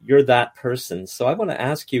that person. So I want to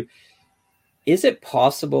ask you: is it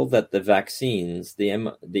possible that the vaccines, the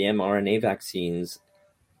mRNA vaccines,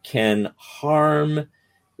 can harm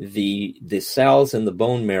the cells in the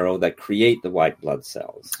bone marrow that create the white blood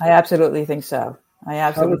cells? I absolutely think so.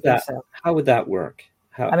 How would that work?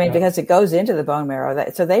 Because it goes into the bone marrow.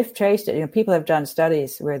 So they've traced it. People have done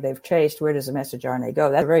studies where they've traced where does the messenger RNA go.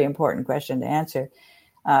 That's a very important question to answer.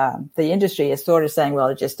 The industry is sort of saying, well,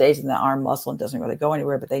 it just stays in the arm muscle and doesn't really go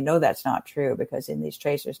anywhere. But they know that's not true, because in these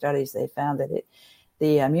tracer studies, they found that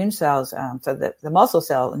the immune cells, so that the muscle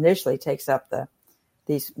cell initially takes up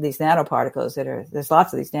these nanoparticles there's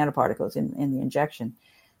lots of these nanoparticles in the injection.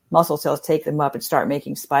 Muscle cells take them up and start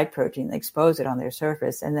making spike protein. They expose it on their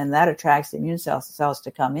surface, and then that attracts the immune cells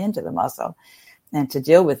to come into the muscle and to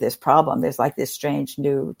deal with this problem. There's like this strange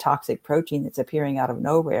new toxic protein that's appearing out of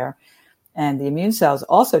nowhere, and the immune cells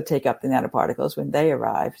also take up the nanoparticles when they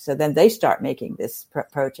arrive. So then they start making this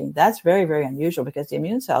protein. That's very, very unusual, because the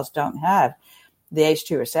immune cells don't have the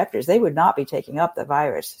H2 receptors. They would not be taking up the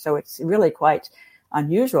virus. So it's really quite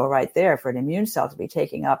unusual right there for an immune cell to be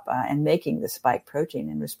taking up and making the spike protein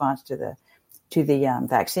in response to the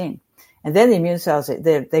vaccine. And then the immune cells,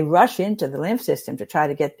 they rush into the lymph system to try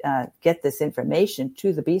to get this information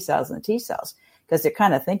to the B cells and the T cells, because they're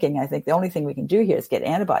kind of thinking, I think the only thing we can do here is get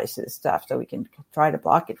antibodies to this stuff so we can try to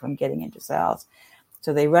block it from getting into cells.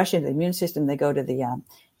 So they rush into the immune system. They go to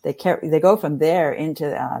they go from there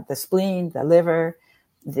into the spleen, the liver,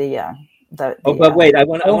 but wait, I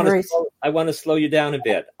want to slow you down a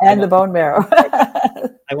bit. And the bone marrow.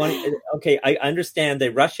 I understand they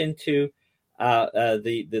rush into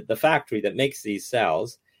the factory that makes these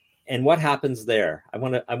cells, and what happens there? I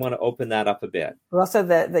want to open that up a bit. Well, so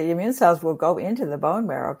the immune cells will go into the bone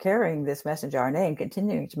marrow carrying this messenger RNA and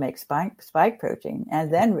continuing to make spike protein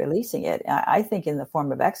and then releasing it, I think, in the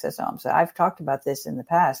form of exosomes. I've talked about this in the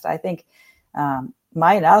past. I think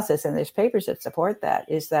my analysis, and there's papers that support that,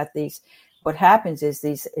 is that what happens is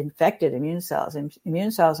these infected immune cells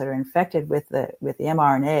that are infected with the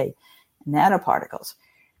mRNA nanoparticles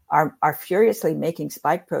are furiously making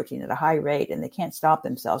spike protein at a high rate, and they can't stop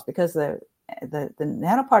themselves because the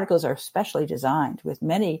nanoparticles are specially designed with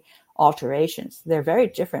many alterations. They're very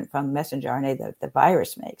different from messenger RNA that the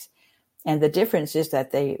virus makes. And the difference is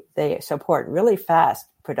that they support really fast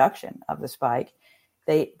production of the spike.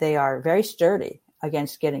 They are very sturdy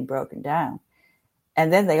against getting broken down.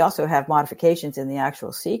 And then they also have modifications in the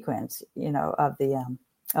actual sequence, of the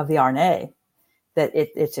RNA, that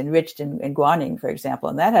it's enriched in guanine, for example.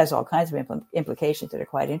 And that has all kinds of implications that are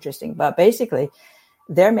quite interesting. But basically,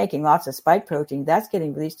 they're making lots of spike protein that's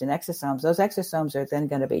getting released in exosomes. Those exosomes are then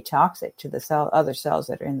going to be toxic to the other cells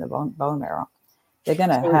that are in the bone marrow. They're going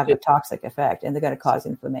to have a toxic effect, and they're going to cause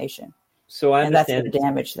inflammation. So I understand, and that's going to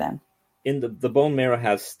damage them. In the bone marrow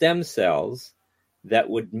has stem cells that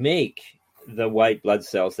would make the white blood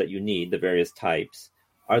cells that you need, the various types.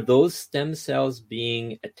 Are those stem cells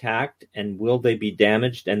being attacked, and will they be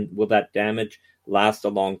damaged, and will that damage last a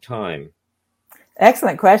long time?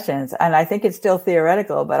 Excellent questions. And I think it's still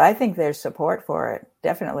theoretical, but I think there's support for it,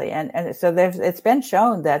 definitely. And so it's been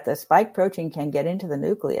shown that the spike protein can get into the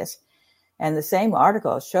nucleus. And the same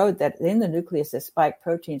article showed that in the nucleus, the spike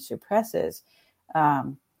protein suppresses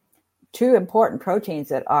two important proteins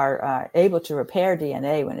that are able to repair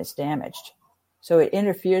DNA when it's damaged. So it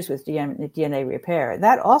interferes with DNA repair.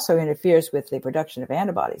 That also interferes with the production of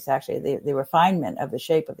antibodies. Actually, the refinement of the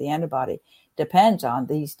shape of the antibody depends on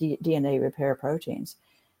these DNA repair proteins.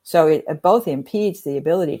 So it both impedes the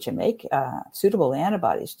ability to make suitable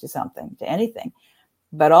antibodies to anything,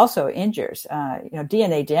 but also injures.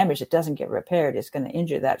 DNA damage that doesn't get repaired is going to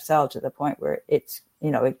injure that cell to the point where it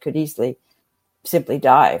could easily simply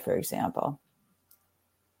die, for example.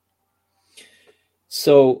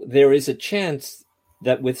 So there is a chance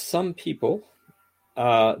that with some people,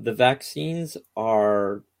 the vaccines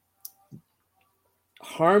are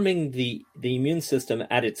harming the immune system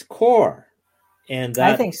at its core. And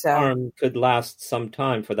that I think so. harm could last some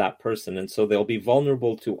time for that person. And so they'll be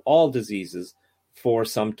vulnerable to all diseases for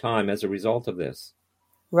some time as a result of this.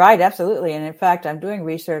 Right, absolutely. And in fact, I'm doing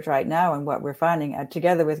research right now on what we're finding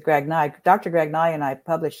together with Greg Nye. Dr. Greg Nye and I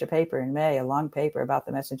published a paper in May, a long paper about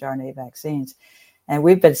the messenger RNA vaccines. And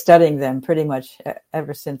we've been studying them pretty much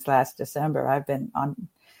ever since last December. I've been on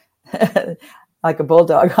like a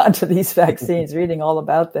bulldog onto these vaccines, reading all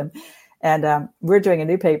about them. And we're doing a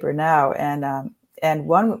new paper now. And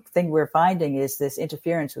one thing we're finding is this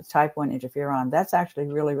interference with type 1 interferon. That's actually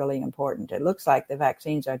really, really important. It looks like the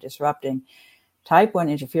vaccines are disrupting type 1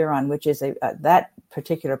 interferon, which is that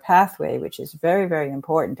particular pathway, which is very, very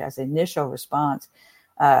important as an initial response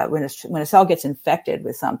when a cell gets infected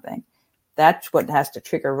with something. That's what has to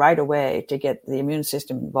trigger right away to get the immune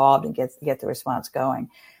system involved and get the response going.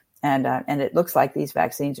 And it looks like these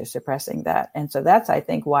vaccines are suppressing that. And so that's, I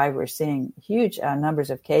think, why we're seeing huge numbers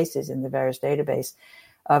of cases in the VAERS database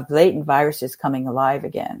of latent viruses coming alive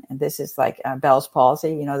again. And this is like Bell's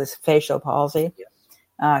palsy, this facial palsy.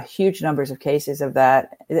 Yeah. Huge numbers of cases of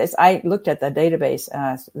that. I looked at the database,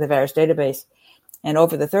 the VAERS database, and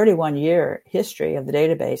over the 31-year history of the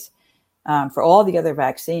database, for all the other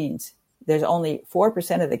vaccines, there's only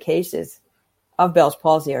 4% of the cases of Bell's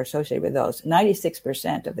palsy are associated with those.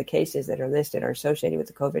 96% of the cases that are listed are associated with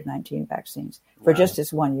the COVID-19 vaccines for just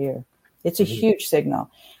this 1 year. It's a huge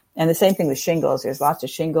signal. And the same thing with shingles. There's lots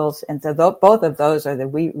of shingles. And so both of those are the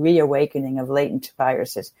reawakening of latent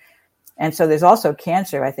viruses. And so there's also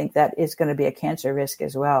cancer. I think that is going to be a cancer risk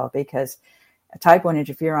as well, because type 1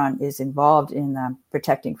 interferon is involved in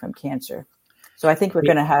protecting from cancer. So I think we're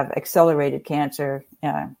going to have accelerated cancer,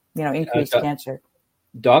 increased cancer.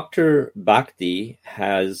 Dr. Bhakdi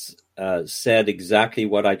has said exactly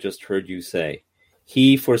what I just heard you say.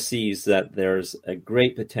 He foresees that there's a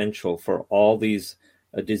great potential for all these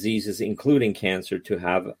diseases, including cancer, to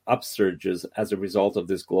have upsurges as a result of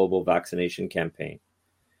this global vaccination campaign.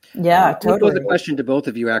 Yeah, totally. I'll pose a question to both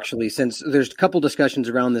of you, actually, since there's a couple discussions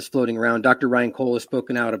around this floating around. Dr. Rancourt has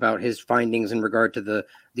spoken out about his findings in regard to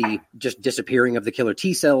the just disappearing of the killer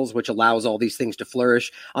T cells, which allows all these things to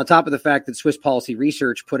flourish. On top of the fact that Swiss Policy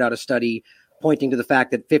Research put out a study pointing to the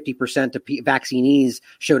fact that 50% of vaccinees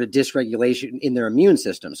showed a dysregulation in their immune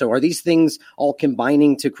system. So are these things all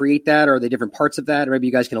combining to create that, or are they different parts of that? Or maybe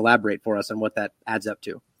you guys can elaborate for us on what that adds up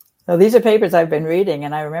to. So these are papers I've been reading,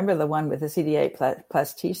 and I remember the one with the CD8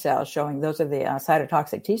 plus T cells showing those are the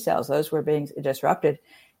cytotoxic T cells. Those were being disrupted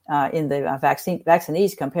in the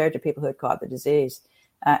vaccinees compared to people who had caught the disease.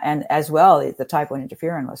 And as well, the type 1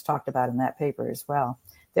 interferon was talked about in that paper as well.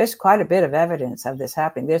 There's quite a bit of evidence of this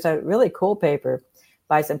happening. There's a really cool paper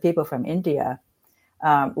by some people from India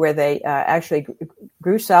where they actually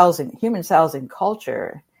grew human cells in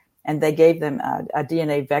culture, and they gave them a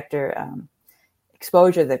DNA vector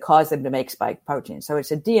exposure that caused them to make spike protein. So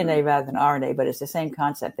it's a DNA rather than RNA, but it's the same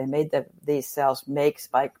concept. They made these cells make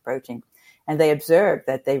spike protein. And they observed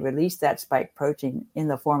that they released that spike protein in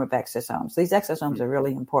the form of exosomes. These exosomes are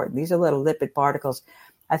really important. These are little lipid particles.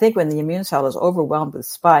 I think when the immune cell is overwhelmed with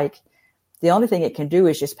spike, the only thing it can do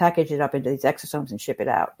is just package it up into these exosomes and ship it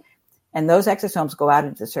out. And those exosomes go out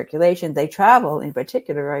into the circulation. They travel, in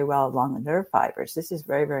particular, very well along the nerve fibers. This is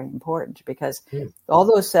very, very important because all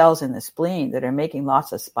those cells in the spleen that are making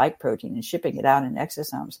lots of spike protein and shipping it out in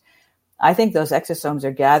exosomes, I think those exosomes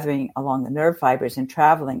are gathering along the nerve fibers and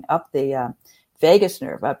traveling up the vagus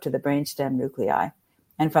nerve, up to the brainstem nuclei.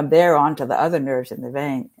 And from there on to the other nerves in the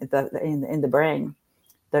vein, in the brain,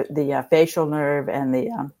 the facial nerve and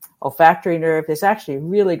the olfactory nerve. There's actually a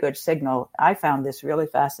really good signal. I found this really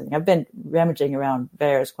fascinating. I've been rummaging around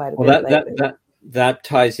bears quite a bit lately. That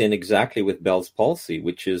ties in exactly with Bell's palsy,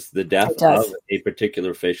 which is the death of a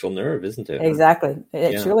particular facial nerve, isn't it? Exactly.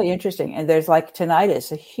 It's really interesting. And there's like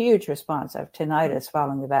tinnitus, a huge response of tinnitus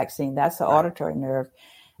following the vaccine. That's the auditory nerve.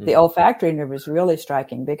 The olfactory nerve is really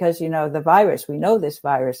striking because, the virus, we know this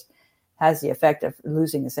virus has the effect of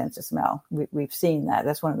losing the sense of smell. We've seen that.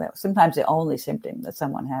 That's sometimes the only symptom that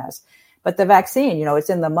someone has. But the vaccine,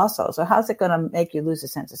 it's in the muscle. So how's it going to make you lose a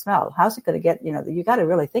sense of smell? How's it going to get, you got to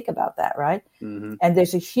really think about that, right? Mm-hmm. And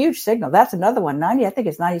there's a huge signal. That's another one. 90, I think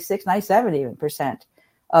it's 96, 97 even %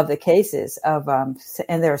 of the cases of, and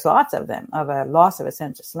there's lots of them, of a loss of a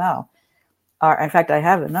sense of smell are, in fact, I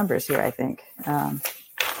have the numbers here, I think.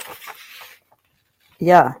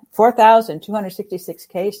 4,266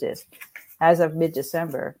 cases as of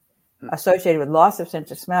mid-December associated with loss of sense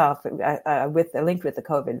of smell linked with the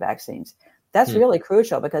COVID vaccines. That's really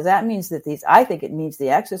crucial because that means that I think it means the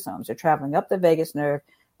exosomes are traveling up the vagus nerve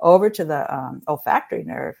over to the olfactory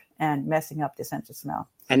nerve and messing up the sense of smell.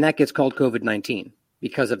 And that gets called COVID-19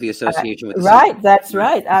 because of the association with the right. symptoms. That's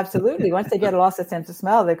right. Absolutely. Once they get a loss of sense of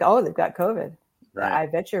smell, they've got COVID. Right. I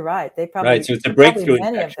bet you're right. They probably, so it's a breakthrough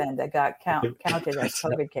many infection. of them that got counted as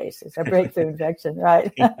COVID cases, a breakthrough infection,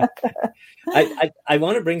 right? I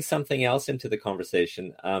want to bring something else into the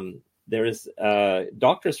conversation. There is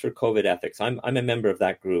Doctors for COVID Ethics. I'm a member of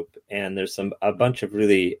that group, and there's a bunch of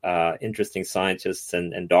really interesting scientists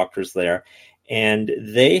and doctors there, and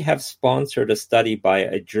they have sponsored a study by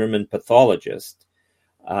a German pathologist,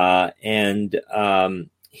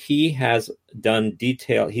 he has done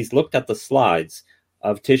he's looked at the slides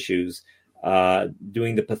of tissues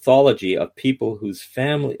doing the pathology of people whose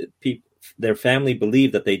their family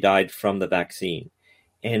believe that they died from the vaccine.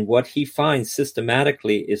 And what he finds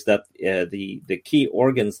systematically is that the key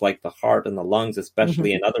organs like the heart and the lungs,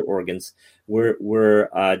 especially, and other organs, were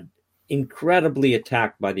incredibly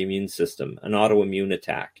attacked by the immune system, an autoimmune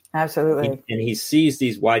attack. Absolutely. And he sees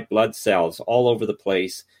these white blood cells all over the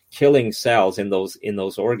place, killing cells in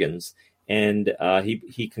those organs, and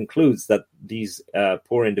he concludes that these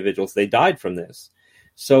poor individuals, they died from this.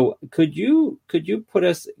 So could you put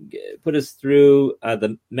us through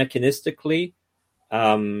the mechanistically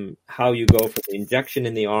how you go from the injection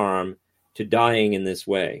in the arm to dying in this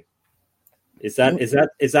way? Is that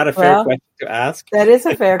a fair question to ask? That is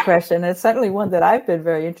a fair question. It's certainly one that I've been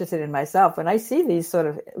very interested in myself. When I see these sort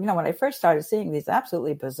of, when I first started seeing these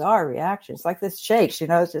absolutely bizarre reactions, like this shakes,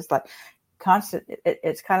 it's just like constant.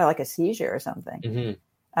 It's kind of like a seizure or something. Mm-hmm.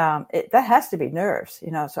 That has to be nerves,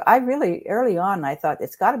 So I really, early on, I thought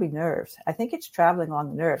it's got to be nerves. I think it's traveling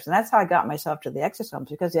along the nerves. And that's how I got myself to the exosomes,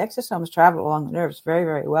 because the exosomes travel along the nerves very,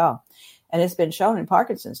 very well. And it's been shown in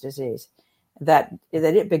Parkinson's disease that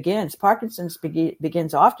it Parkinson's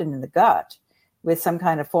begins often in the gut with some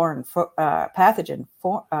kind of foreign pathogen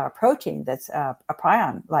protein that's a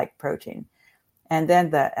prion-like protein. And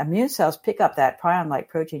then the immune cells pick up that prion-like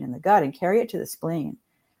protein in the gut and carry it to the spleen.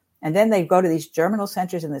 And then they go to these germinal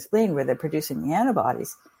centers in the spleen where they're producing the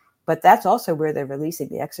antibodies. But that's also where they're releasing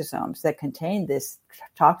the exosomes that contain this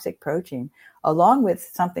toxic protein, along with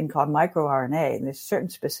something called microRNA. And there's certain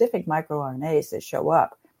specific microRNAs that show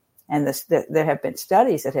up. And there have been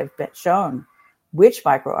studies that have been shown which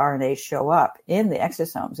microRNAs show up in the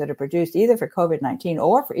exosomes that are produced either for COVID-19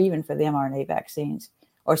 or even for the mRNA vaccines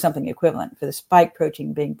or something equivalent. For the spike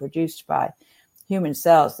protein being produced by human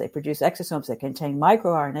cells, they produce exosomes that contain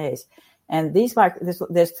microRNAs. And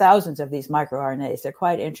there's thousands of these microRNAs. They're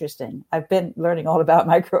quite interesting. I've been learning all about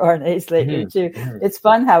microRNAs lately, too. It's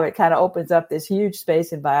fun how it kind of opens up this huge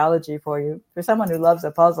space in biology for you. For someone who loves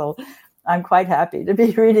a puzzle, I'm quite happy to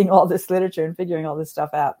be reading all this literature and figuring all this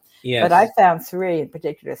stuff out. Yes. But I found three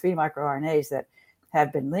microRNAs that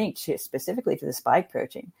have been linked specifically to the spike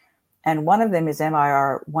protein. And one of them is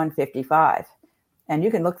MIR155. And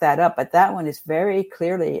you can look that up, but that one is very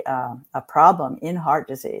clearly a problem in heart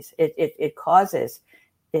disease. It causes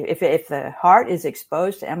if the heart is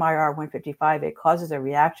exposed to MIR 155, it causes a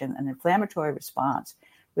reaction, an inflammatory response,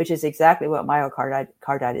 which is exactly what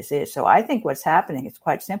myocarditis is. So I think what's happening is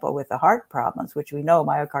quite simple with the heart problems, which we know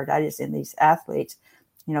myocarditis in these athletes,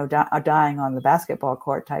 are dying on the basketball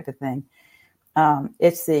court type of thing.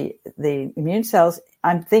 It's the immune cells.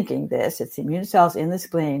 I'm thinking this. It's the immune cells in the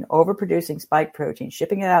spleen overproducing spike protein,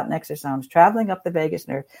 shipping it out in exosomes, traveling up the vagus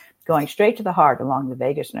nerve, going straight to the heart along the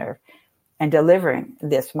vagus nerve, and delivering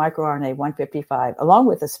this microRNA 155 along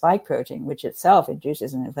with the spike protein, which itself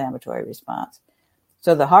induces an inflammatory response.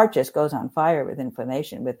 So the heart just goes on fire with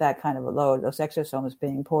inflammation with that kind of a load, those exosomes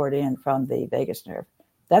being poured in from the vagus nerve.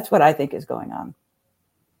 That's what I think is going on.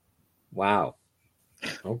 Wow.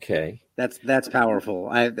 Okay. That's powerful.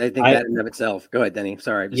 I think that in and of itself. Go ahead, Denny.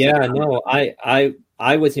 Sorry.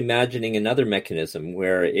 I was imagining another mechanism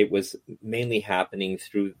where it was mainly happening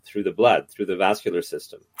through the blood, through the vascular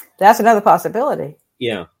system. That's another possibility.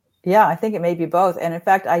 Yeah. Yeah, I think it may be both. And in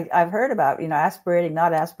fact, I've heard about, aspirating,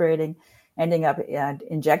 not aspirating, ending up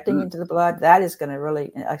injecting into the blood. That is going to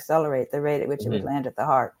really accelerate the rate at which it would land at the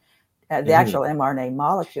heart. The actual mRNA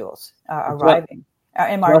molecules are arriving.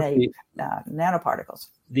 mRNA nanoparticles.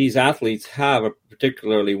 These athletes have a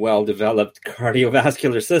particularly well-developed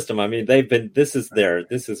cardiovascular system. I mean, this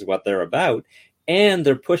is what they're about, and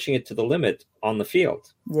they're pushing it to the limit on the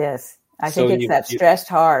field. Yes. I think it's that stressed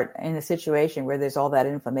heart in a situation where there's all that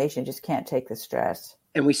inflammation, just can't take the stress.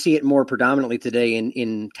 And we see it more predominantly today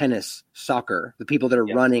in tennis, soccer, the people that are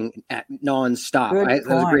running at nonstop. That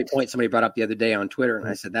was a great point somebody brought up the other day on Twitter, and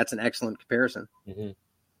I said, that's an excellent comparison. Mm-hmm.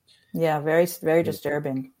 Yeah, very, very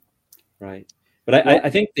disturbing. Right. But I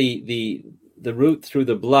think the route through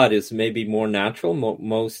the blood is maybe more natural.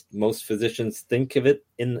 Most physicians think of it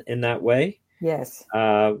in that way. Yes.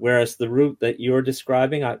 Whereas the route that you're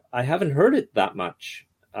describing, I haven't heard it that much.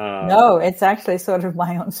 No, it's actually sort of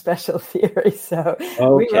my own special theory. So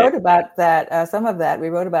we wrote about that. Some of that we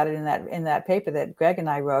wrote about it in that paper that Greg and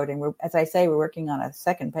I wrote. And as I say, we're working on a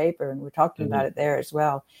second paper, and we're talking about it there as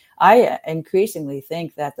well. I increasingly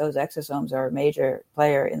think that those exosomes are a major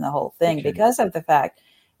player in the whole thing because of the fact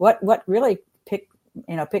what really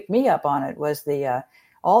picked me up on it was the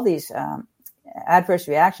all these adverse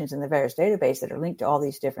reactions in the various database that are linked to all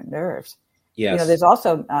these different nerves. Yes. There's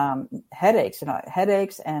also headaches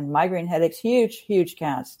and migraine headaches, huge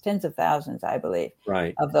counts, tens of thousands, I believe,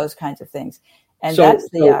 of those kinds of things. And that's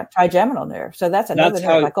the trigeminal nerve. So that's another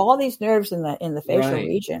nerve, like all these nerves in the facial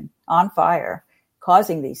region on fire,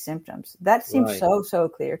 causing these symptoms. That seems so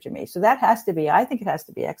clear to me. So that has to be, I think it has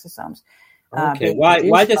to be exosomes. Okay.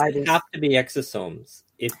 Why does it have to be exosomes?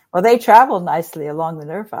 Well, they travel nicely along the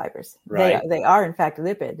nerve fibers. Right. They are, in fact,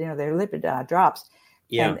 lipid. They're lipid drops.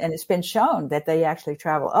 Yeah. And it's been shown that they actually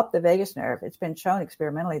travel up the vagus nerve. It's been shown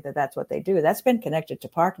experimentally that that's what they do. That's been connected to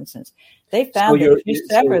Parkinson's. They found that if you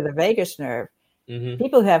sever the vagus nerve,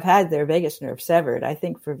 people who have had their vagus nerve severed, I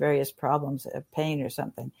think for various problems of pain or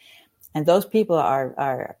something. And those people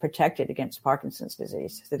are protected against Parkinson's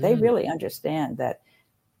disease. So they really understand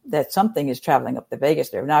that something is traveling up the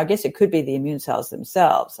vagus nerve. Now, I guess it could be the immune cells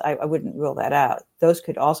themselves. I wouldn't rule that out. Those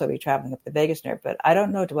could also be traveling up the vagus nerve, but I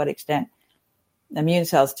don't know to what extent immune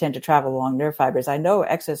cells tend to travel along nerve fibers. I know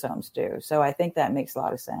exosomes do, so I think that makes a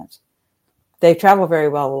lot of sense. They travel very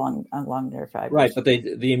well along nerve fibers. Right, but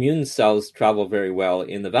the immune cells travel very well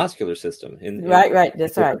in the vascular system. Right,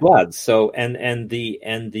 that's right. Blood. So and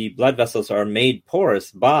the blood vessels are made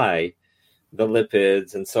porous by the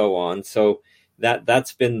lipids and so on. So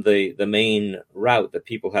that's been the main route that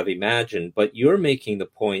people have imagined. But you're making the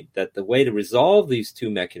point that the way to resolve these two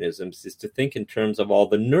mechanisms is to think in terms of all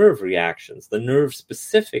the nerve reactions, the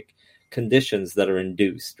nerve-specific conditions that are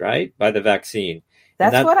induced, right, by the vaccine.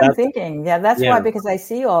 That's what I'm thinking. Yeah, that's why, because I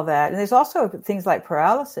see all that. And there's also things like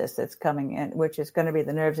paralysis that's coming in, which is going to be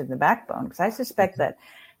the nerves in the backbone. Because I suspect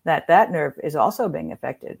that nerve is also being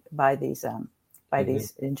affected by these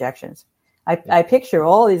these injections. I picture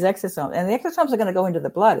all these exosomes, and the exosomes are going to go into the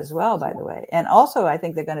blood as well, by the way. And also, I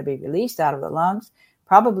think they're going to be released out of the lungs,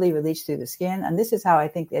 probably released through the skin. And this is how I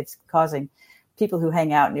think it's causing people who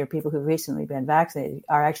hang out near people who've recently been vaccinated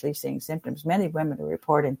are actually seeing symptoms. Many women are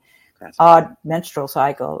reporting odd menstrual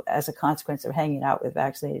cycle as a consequence of hanging out with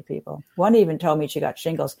vaccinated people. One even told me she got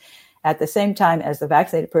shingles at the same time as the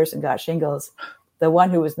vaccinated person got shingles. The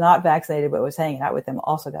one who was not vaccinated but was hanging out with them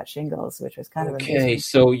also got shingles, which was kind of amazing. Okay,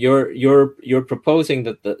 so you're proposing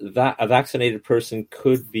that a vaccinated person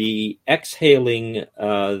could be exhaling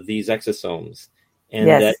these exosomes, and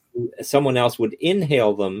that someone else would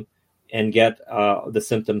inhale them and get the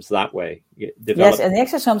symptoms that way. Yes, and the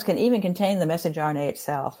exosomes can even contain the messenger RNA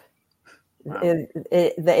itself. Wow.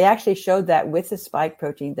 They actually showed that with the spike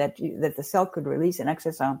protein that the cell could release an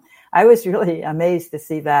exosome. I was really amazed to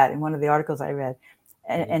see that in one of the articles I read.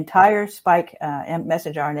 An entire spike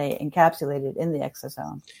messenger RNA encapsulated in the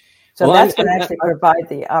exosome. So that's going to actually provide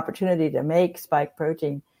the opportunity to make spike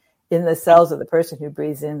protein in the cells of the person who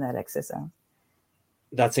breathes in that exosome.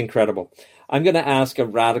 That's incredible. I'm going to ask a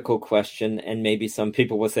radical question, and maybe some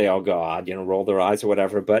people will say, oh, God, roll their eyes or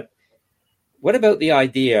whatever. But what about the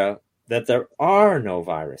idea that there are no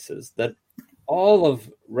viruses, that all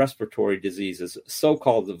of respiratory diseases,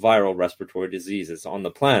 so-called viral respiratory diseases on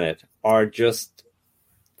the planet, are just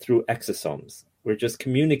through exosomes? We're just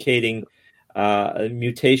communicating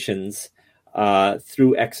mutations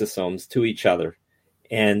through exosomes to each other.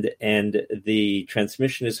 And the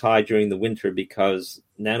transmission is high during the winter because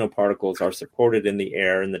nanoparticles are supported in the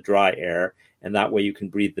air, in the dry air, and that way you can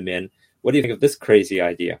breathe them in. What do you think of this crazy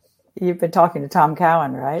idea? You've been talking to Tom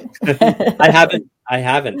Cowan, right? I haven't.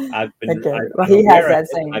 I've been. Okay. Well, he has that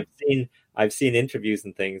same. I've seen interviews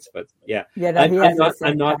and things, but yeah. Yeah, no,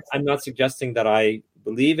 I'm not suggesting that I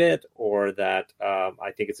believe it or that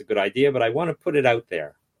I think it's a good idea, but I want to put it out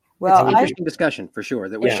there. Well, it's an interesting discussion for sure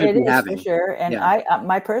that we should be having. For sure. And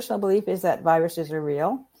my personal belief is that viruses are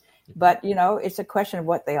real, but it's a question of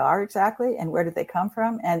what they are exactly and where did they come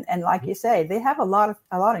from. And like you say, they have a lot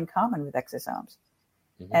in common with exosomes.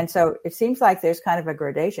 Mm-hmm. And so it seems like there's kind of a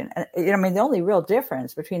gradation. And, the only real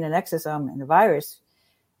difference between an exosome and a virus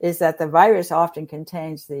is that the virus often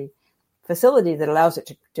contains the facility that allows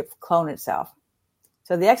it to clone itself.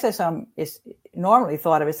 So the exosome is normally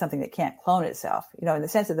thought of as something that can't clone itself, in the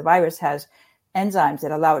sense that the virus has enzymes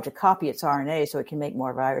that allow it to copy its RNA so it can make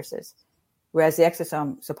more viruses, whereas the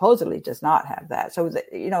exosome supposedly does not have that. So,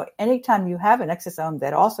 anytime you have an exosome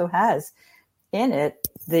that also has in it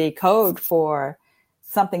the code for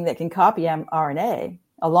something that can copy mRNA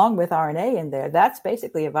along with RNA in there, that's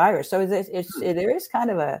basically a virus. So there is kind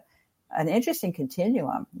of an interesting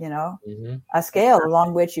continuum, a scale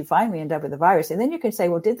along which you finally end up with a virus. And then you can say,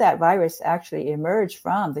 well, did that virus actually emerge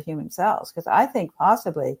from the human cells? Because I think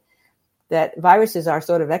possibly that viruses are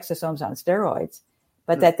sort of exosomes on steroids,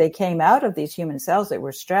 but that they came out of these human cells that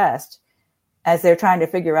were stressed as they're trying to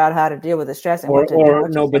figure out how to deal with the stress.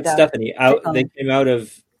 And Stephanie, they came out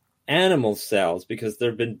of animal cells because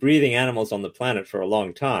they've been breathing animals on the planet for a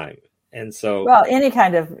long time. And so, well, any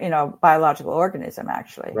kind of, biological organism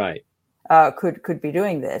actually. Right. Could be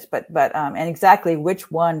doing this, but and exactly which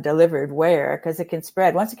one delivered where, because it can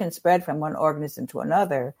spread. Once it can spread from one organism to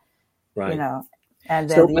another, right. And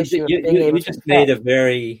then the issue of being able to just made a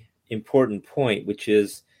very important point, which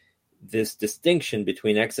is this distinction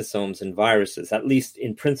between exosomes and viruses, at least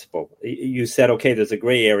in principle. You said, okay, there's a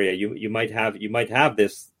gray area. You might have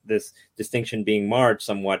this distinction being marred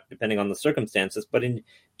somewhat depending on the circumstances, but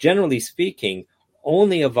generally speaking,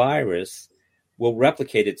 only a virus will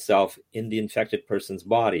replicate itself in the infected person's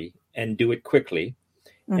body and do it quickly.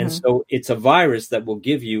 Mm-hmm. And so it's a virus that will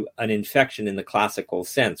give you an infection in the classical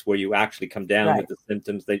sense, where you actually come down with the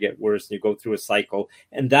symptoms, they get worse, and you go through a cycle.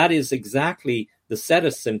 And that is exactly the set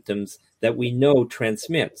of symptoms that we know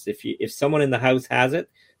transmits. If someone in the house has it,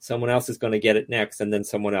 someone else is going to get it next, and then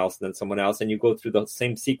someone else, and you go through the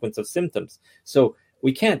same sequence of symptoms. So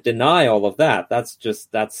we can't deny all of that. That's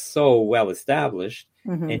so well established.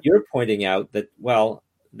 Mm-hmm. And you're pointing out that, well,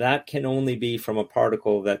 that can only be from a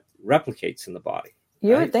particle that replicates in the body.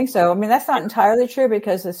 You would think so. That's not entirely true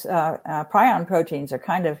because this prion proteins are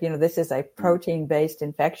kind of, this is a protein-based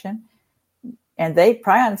infection. And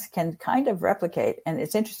prions can kind of replicate. And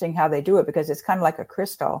it's interesting how they do it because it's kind of like a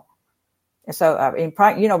crystal. So,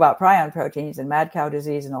 about prion proteins and mad cow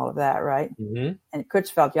disease and all of that, right? Mm-hmm. And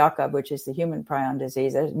Creutzfeldt-Jakob, which is the human prion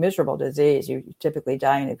disease, a miserable disease. You typically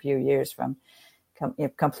die in a few years from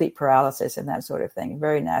complete paralysis and that sort of thing.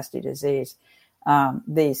 Very nasty disease.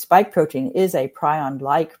 The spike protein is a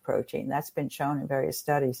prion-like protein. That's been shown in various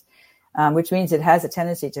studies, which means it has a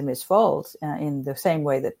tendency to misfold in the same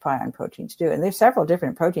way that prion proteins do. And there's several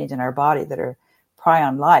different proteins in our body that are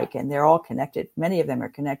prion-like, and they're all connected. Many of them are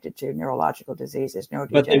connected to neurological diseases,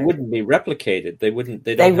 neurodegenerative. But they wouldn't be replicated. They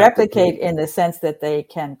replicate in the sense that they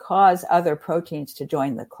can cause other proteins to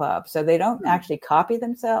join the club. So they don't actually copy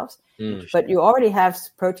themselves, but you already have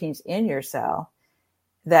proteins in your cell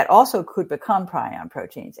that also could become prion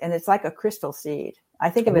proteins. And it's like a crystal seed.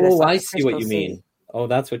 I think of it as I see what you mean. Oh,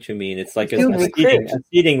 that's what you mean. It's like a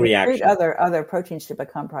seeding reaction. Other proteins to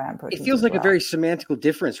become prion proteins. It feels like a very semantical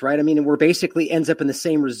difference, right? We're basically ends up in the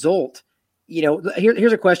same result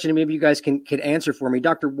Here's a question, and maybe you guys could answer for me.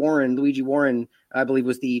 Dr. Luigi Warren, I believe,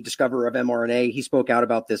 was the discoverer of mRNA. He spoke out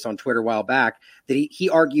about this on Twitter a while back, that he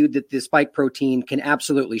argued that the spike protein can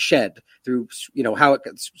absolutely shed through, how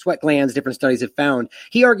sweat glands, different studies have found.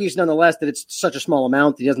 He argues nonetheless that it's such a small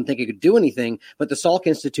amount that he doesn't think it could do anything. But the Salk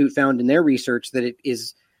Institute found in their research that it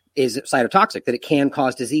is cytotoxic, that it can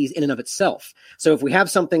cause disease in and of itself. So if we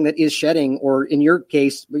have something that is shedding, or in your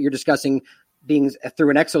case, what you're discussing, being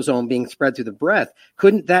through an exosome being spread through the breath,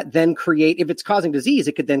 couldn't that then create, if it's causing disease,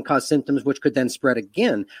 it could then cause symptoms which could then spread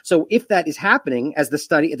again? So if that is happening, as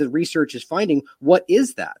the research is finding, what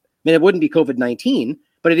is that? I mean, it wouldn't be COVID-19,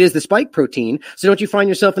 but it is the spike protein. So don't you find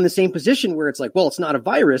yourself in the same position where it's like, well, it's not a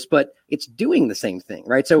virus, but it's doing the same thing,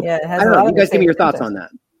 right? So I don't know. You guys give me your thoughts on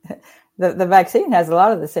that. The vaccine has a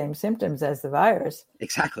lot of the same symptoms as the virus.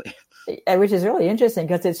 Exactly. Which is really interesting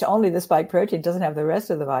because it's only the spike protein. It doesn't have the rest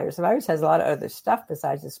of the virus. The virus has a lot of other stuff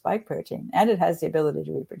besides the spike protein, and it has the ability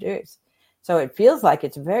to reproduce. So it feels like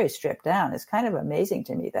it's very stripped down. It's kind of amazing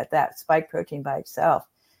to me that spike protein by itself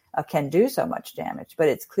can do so much damage, but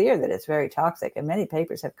it's clear that it's very toxic. And many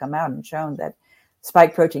papers have come out and shown that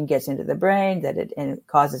spike protein gets into the brain, that it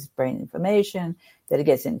causes brain inflammation, that it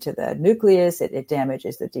gets into the nucleus, it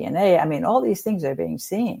damages the DNA. I mean, all these things are being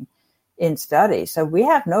seen in studies. So we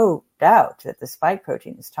have no doubt that the spike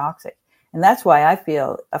protein is toxic. And that's why I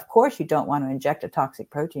feel, of course, you don't want to inject a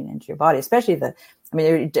toxic protein into your body, especially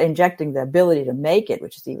you're injecting the ability to make it,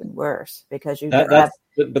 which is even worse because you don't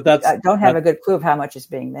have a good clue of how much is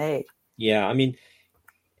being made. Yeah. I mean,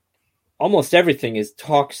 almost everything is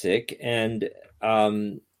toxic, and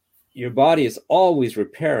your body is always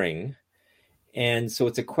repairing. And so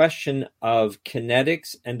it's a question of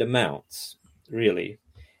kinetics and amounts, really.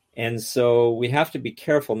 And so we have to be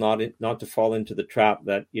careful not to fall into the trap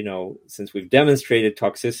that, since we've demonstrated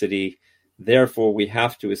toxicity, therefore we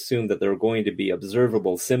have to assume that there are going to be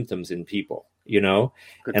observable symptoms in people, And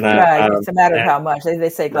it's a matter of how much. They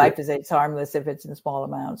say glyphosate's harmless if it's in small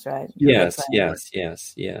amounts, right? Yes.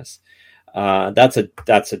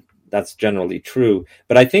 That's generally true.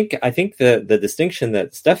 But I think the distinction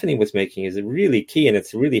that Stephanie was making is really key, and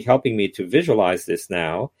it's really helping me to visualize this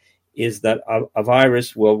now, is that a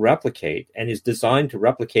virus will replicate and is designed to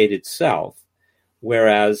replicate itself,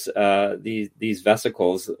 whereas these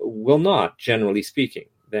vesicles will not, generally speaking,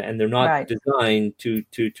 and they're not designed to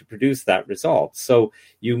produce that result. So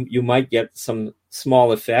you might get some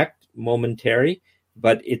small effect, momentary,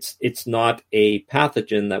 but it's not a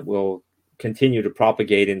pathogen that will continue to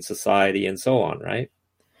propagate in society and so on, right?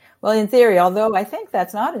 Well, in theory, although I think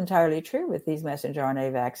that's not entirely true with these messenger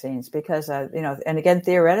RNA vaccines, because, and again,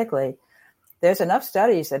 theoretically, there's enough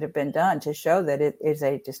studies that have been done to show that it is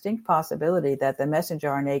a distinct possibility that the messenger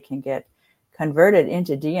RNA can get converted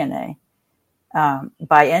into DNA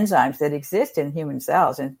by enzymes that exist in human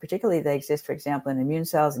cells. And particularly they exist, for example, in immune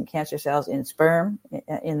cells and cancer cells, in sperm,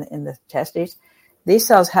 in the testes. These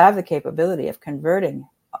cells have the capability of converting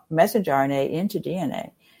messenger RNA into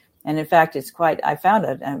DNA. And in fact, I found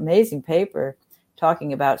an amazing paper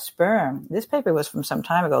talking about sperm. This paper was from some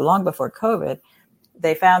time ago, long before COVID.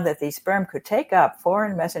 They found that the sperm could take up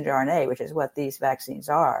foreign messenger RNA, which is what these vaccines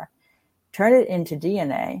are, turn it into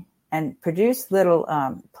DNA, and produce little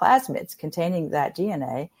plasmids containing that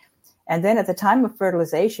DNA. And then at the time of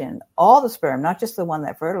fertilization, all the sperm, not just the one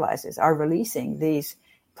that fertilizes, are releasing these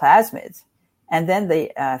plasmids. And then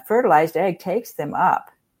the fertilized egg takes them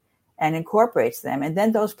up and incorporates them. And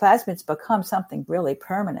then those plasmids become something really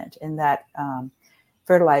permanent in that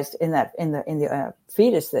fertilized, in the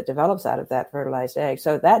fetus that develops out of that fertilized egg.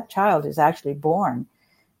 So that child is actually born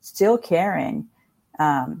still carrying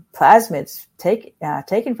plasmids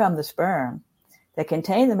taken from the sperm that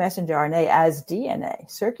contain the messenger RNA as DNA,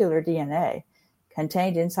 circular DNA,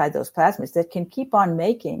 contained inside those plasmids that can keep on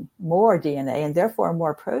making more DNA and therefore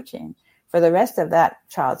more protein for the rest of that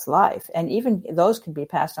child's life. And even those can be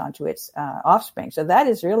passed on to its offspring. So that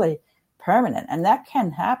is really permanent. And that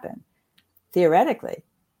can happen theoretically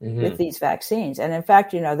with these vaccines. And in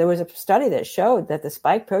fact, there was a study that showed that the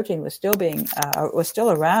spike protein was still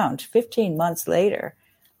around 15 months later.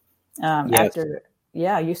 After,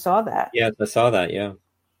 you saw that. Yes, I saw that. Yeah.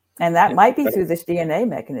 And that might be through this DNA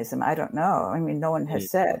mechanism. I don't know. I mean, no one has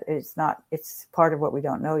said. It's part of what we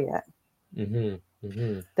don't know yet.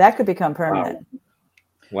 That could become permanent.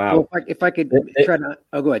 Wow. Well, if I could try to,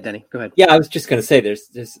 go ahead, Denny. Go ahead. Yeah, I was just going to say,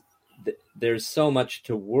 there's so much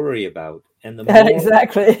to worry about, and the more,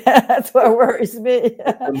 exactly, that's what worries me.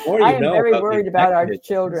 I am very worried about our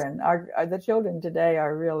children. The children today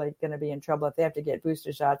are really going to be in trouble if they have to get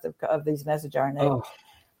booster shots of these messenger RNA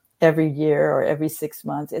every year or every 6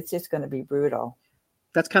 months. It's just going to be brutal.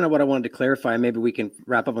 That's kind of what I wanted to clarify. Maybe we can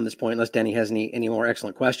wrap up on this point, unless Denny has any more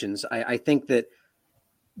excellent questions. I think that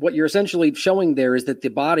what you're essentially showing there is that the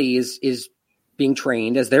body is being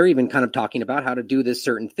trained, as they're even kind of talking about how to do this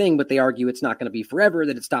certain thing, but they argue it's not going to be forever,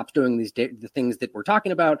 that it stops doing the things that we're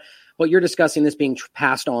talking about. But you're discussing this being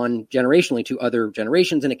passed on generationally to other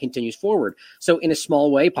generations, and it continues forward. So in a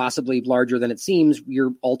small way, possibly larger than it seems,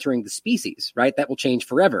 you're altering the species, right? That will change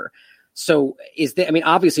forever. So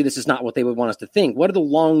obviously this is not what they would want us to think. What are the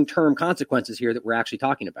long-term consequences here that we're actually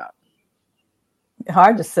talking about?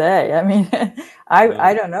 Hard to say. I mean,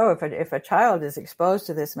 I don't know if a child is exposed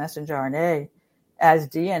to this messenger RNA as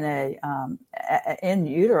DNA in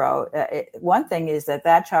utero. One thing is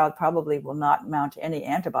that child probably will not mount any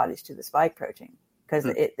antibodies to the spike protein because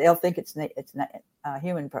they'll think it's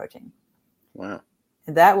human protein. Wow.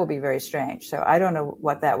 And that will be very strange. So I don't know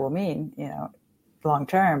what that will mean, long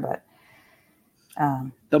term, but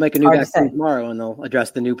they'll make a new vaccine tomorrow and they'll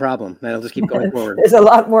address the new problem. That'll just keep going forward. There's a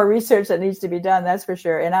lot more research that needs to be done, that's for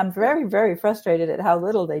sure. And I'm very, very frustrated at how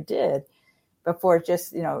little they did before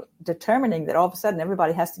just, determining that all of a sudden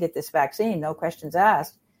everybody has to get this vaccine, no questions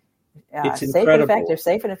asked. It's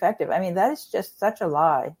safe and effective. I mean, that is just such a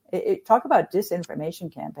lie. Talk about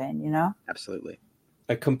disinformation campaign, Absolutely.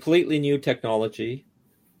 A completely new technology,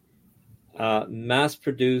 mass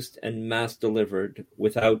produced and mass delivered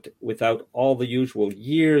without all the usual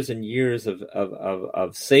years and years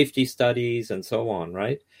of safety studies and so on,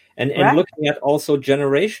 right? And looking at also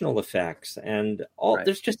generational effects and all. Right.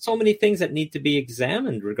 There's just so many things that need to be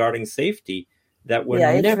examined regarding safety that were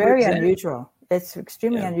never it's very examined. Unusual. It's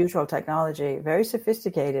extremely unusual technology, very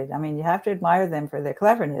sophisticated. I mean, you have to admire them for their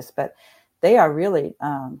cleverness, but they are really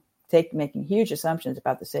making huge assumptions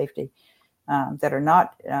about the safety that are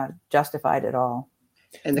not justified at all.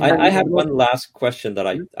 And I have one last question that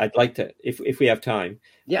I'd like to, if we have time.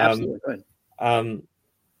 Yeah, absolutely. Go ahead.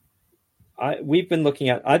 I've been looking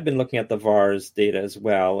at the VAERS data as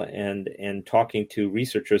well, and talking to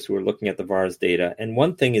researchers who are looking at the VAERS data. And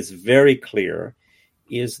one thing is very clear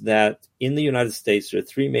is that in the United States, there are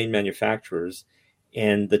three main manufacturers,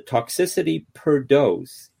 and the toxicity per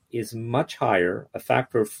dose is much higher, a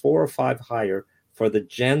factor of 4 or 5 higher for the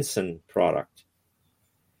Janssen product.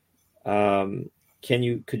 Could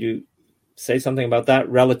you say something about that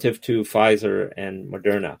relative to Pfizer and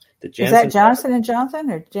Moderna? Is that Johnson & Johnson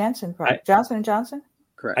or Janssen product? Johnson & Johnson?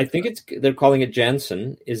 Correct. I think they're calling it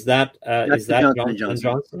Janssen. Is that Johnson &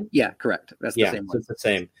 Johnson? Yeah, correct. That's the same one. It's the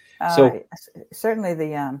same. So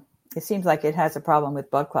certainly it seems like it has a problem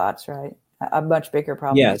with blood clots, right? A much bigger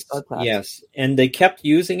problem with blood clots. Yes, and they kept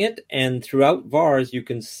using it, and throughout VAERS, you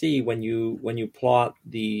can see when you plot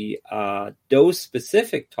the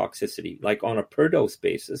dose-specific toxicity, like on a per-dose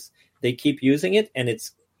basis, they keep using it, and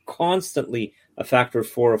it's constantly a factor of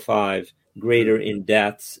 4 or 5 greater in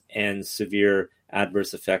deaths and severe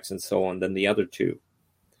adverse effects and so on than the other two.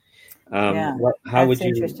 How would you?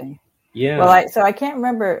 Interesting. Yeah. Well, I can't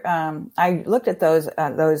remember. I looked at those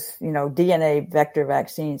DNA vector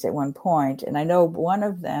vaccines at one point, and I know one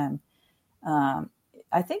of them.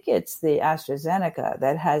 I think it's the AstraZeneca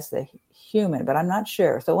that has the human, but I'm not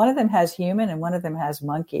sure. So one of them has human, and one of them has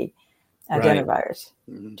monkey adenovirus.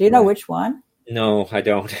 Right. Do you know which one? No, I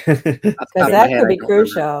don't. Because that could be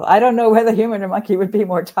crucial. I don't know whether human or monkey would be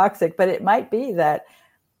more toxic, but it might be that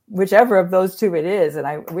whichever of those two it is. And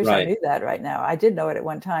I wish I knew that right now. I did know it at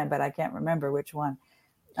one time, but I can't remember which one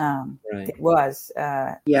it was.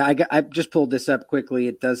 I just pulled this up quickly.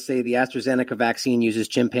 It does say the AstraZeneca vaccine uses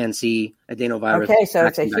chimpanzee adenovirus. Okay, so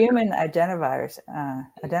it's a human adenovirus.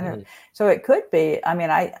 So it could be. I mean,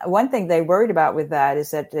 one thing they worried about with that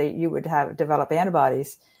is that you would develop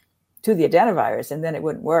antibodies to the adenovirus, and then it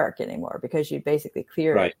wouldn't work anymore because you'd basically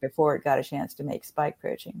clear it before it got a chance to make spike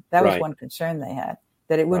protein. That was one concern they had,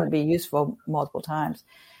 that it wouldn't be useful multiple times.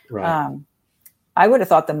 Right. I would have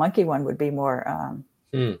thought the monkey one would be more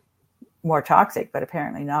toxic, but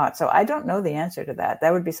apparently not. So I don't know the answer to that.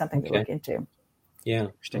 That would be something to look into. Yeah.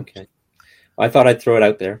 Okay. I thought I'd throw it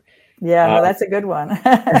out there. Yeah, that's a good one.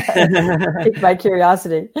 Piqued my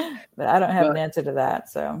curiosity, but I don't have an answer to that.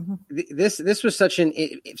 So this was such an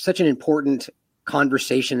important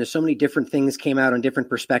conversation. There's so many different things came out on different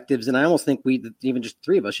perspectives, and I almost think even just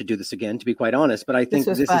three of us should do this again, to be quite honest. But I think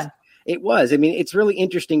this was fun. It was. I mean, it's really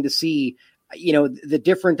interesting to see the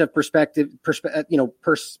different of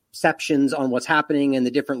perceptions on what's happening and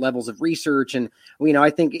the different levels of research. And, I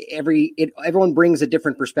think everyone brings a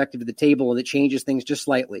different perspective to the table, and it changes things just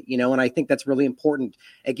slightly, and I think that's really important.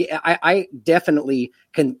 I definitely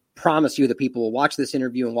can promise you that people will watch this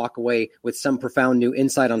interview and walk away with some profound new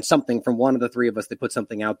insight on something from one of the three of us that put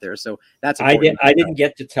something out there. So that's important. I didn't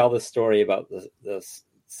get to tell the story about the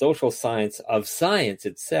social science of science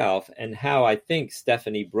itself, and how I think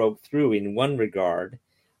Stephanie broke through in one regard.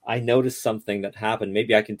 I noticed something that happened.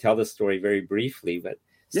 Maybe I can tell the story very briefly, but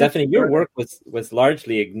Stephanie, your work was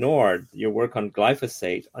largely ignored, your work on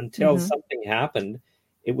glyphosate, until something happened.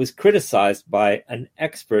 It was criticized by an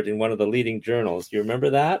expert in one of the leading journals. Do you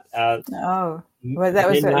remember that? Well, that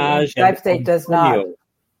was glyphosate does not.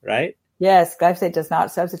 Right? Yes, glyphosate does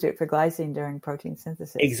not substitute for glycine during protein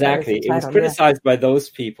synthesis. Exactly. It was criticized by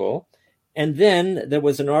those people. And then there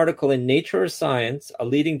was an article in Nature or Science, a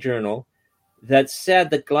leading journal, that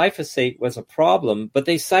said that glyphosate was a problem, but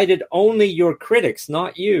they cited only your critics,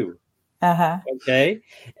 not you. Okay?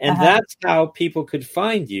 And that's how people could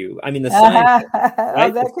find you. I mean, the scientists.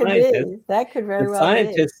 Right? That could very well be.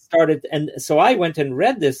 Scientists started, and so I went and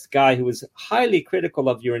read this guy who was highly critical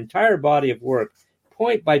of your entire body of work,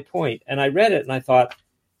 point by point, and I read it and I thought,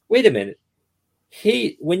 wait a minute.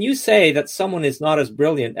 When you say that someone is not as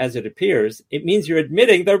brilliant as it appears, it means you're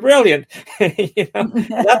admitting they're brilliant. That's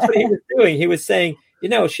what he was doing. He was saying,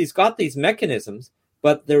 she's got these mechanisms,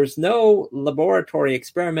 but there's no laboratory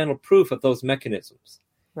experimental proof of those mechanisms.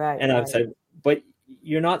 Right. And I said, but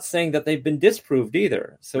you're not saying that they've been disproved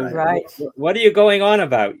either. So what are you going on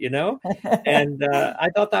about, And I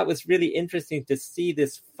thought that was really interesting to see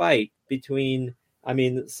this fight between,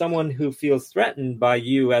 someone who feels threatened by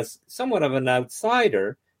you as somewhat of an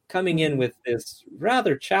outsider coming in with this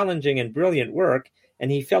rather challenging and brilliant work.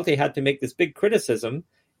 And he felt he had to make this big criticism.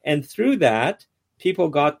 And through that, people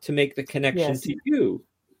got to make the connection to you.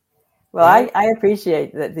 Well, I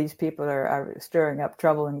appreciate that these people are stirring up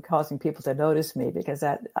trouble and causing people to notice me, because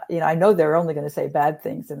that, I know they're only going to say bad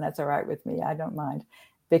things, and that's all right with me. I don't mind,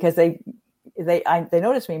 because they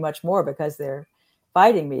notice me much more because they're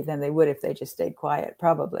fighting me than they would if they just stayed quiet,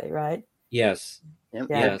 probably, right? Yes. Yeah. It's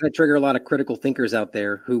going to trigger a lot of critical thinkers out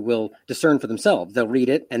there who will discern for themselves. They'll read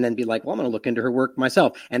it and then be like, well, I'm going to look into her work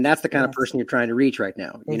myself. And that's the kind of person you're trying to reach right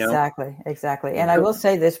now. Exactly. And I will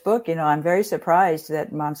say this book, I'm very surprised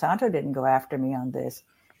that Monsanto didn't go after me on this,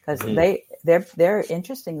 because they're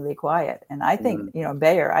interestingly quiet. And I think,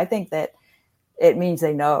 Bayer, I think that it means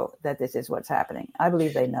they know that this is what's happening. I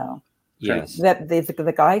believe they know. Yes. That the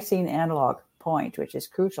glycine analog point, which is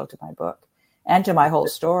crucial to my book and to my whole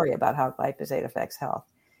story about how glyphosate affects health.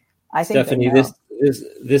 I think, Stephanie,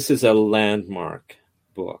 this is a landmark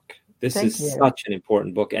book. This is such an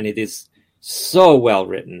important book, and it is so well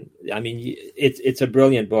written. It's a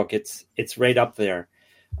brilliant book. It's right up there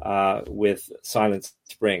with Silent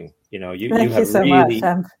Spring. You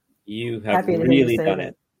have really done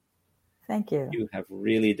it. Thank you. You have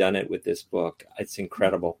really done it with this book. It's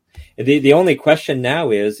incredible. The only question now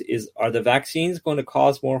is are the vaccines going to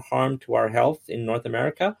cause more harm to our health in North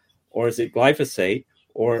America, or is it glyphosate?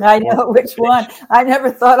 I know which one. I never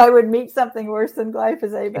thought I would meet something worse than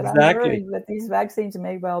glyphosate, but I'm worried that these vaccines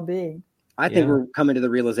may well be. I think we're coming to the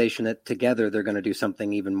realization that together they're going to do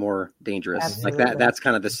something even more dangerous. Absolutely. Like that's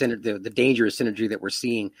kind of the dangerous synergy that we're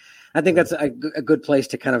seeing. I think that's a good place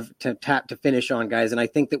to kind of to finish on, guys. And I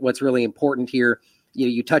think that what's really important here,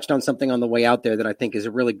 you touched on something on the way out there that I think is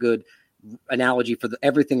a really good analogy for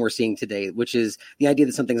everything we're seeing today, which is the idea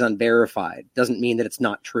that something's unverified doesn't mean that it's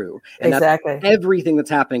not true. And exactly. That's everything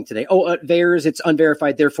that's happening today. It's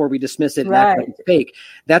unverified, therefore we dismiss it. Right. And it's fake.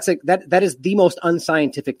 That is the most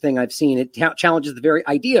unscientific thing I've seen. It challenges the very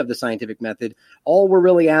idea of the scientific method. All we're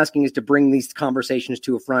really asking is to bring these conversations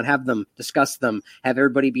to a front, have them, discuss them, have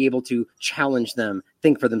everybody be able to challenge them,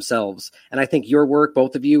 think for themselves. And I think your work,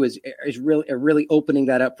 both of you, is really opening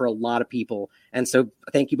that up for a lot of people. And so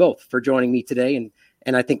thank you both for joining me today.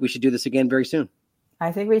 And I think we should do this again very soon.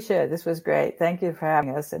 I think we should. This was great. Thank you for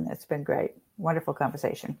having us. And it's been great. Wonderful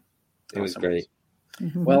conversation. It was great.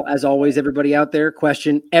 Well, as always, everybody out there,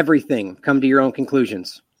 question everything. Come to your own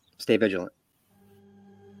conclusions. Stay vigilant.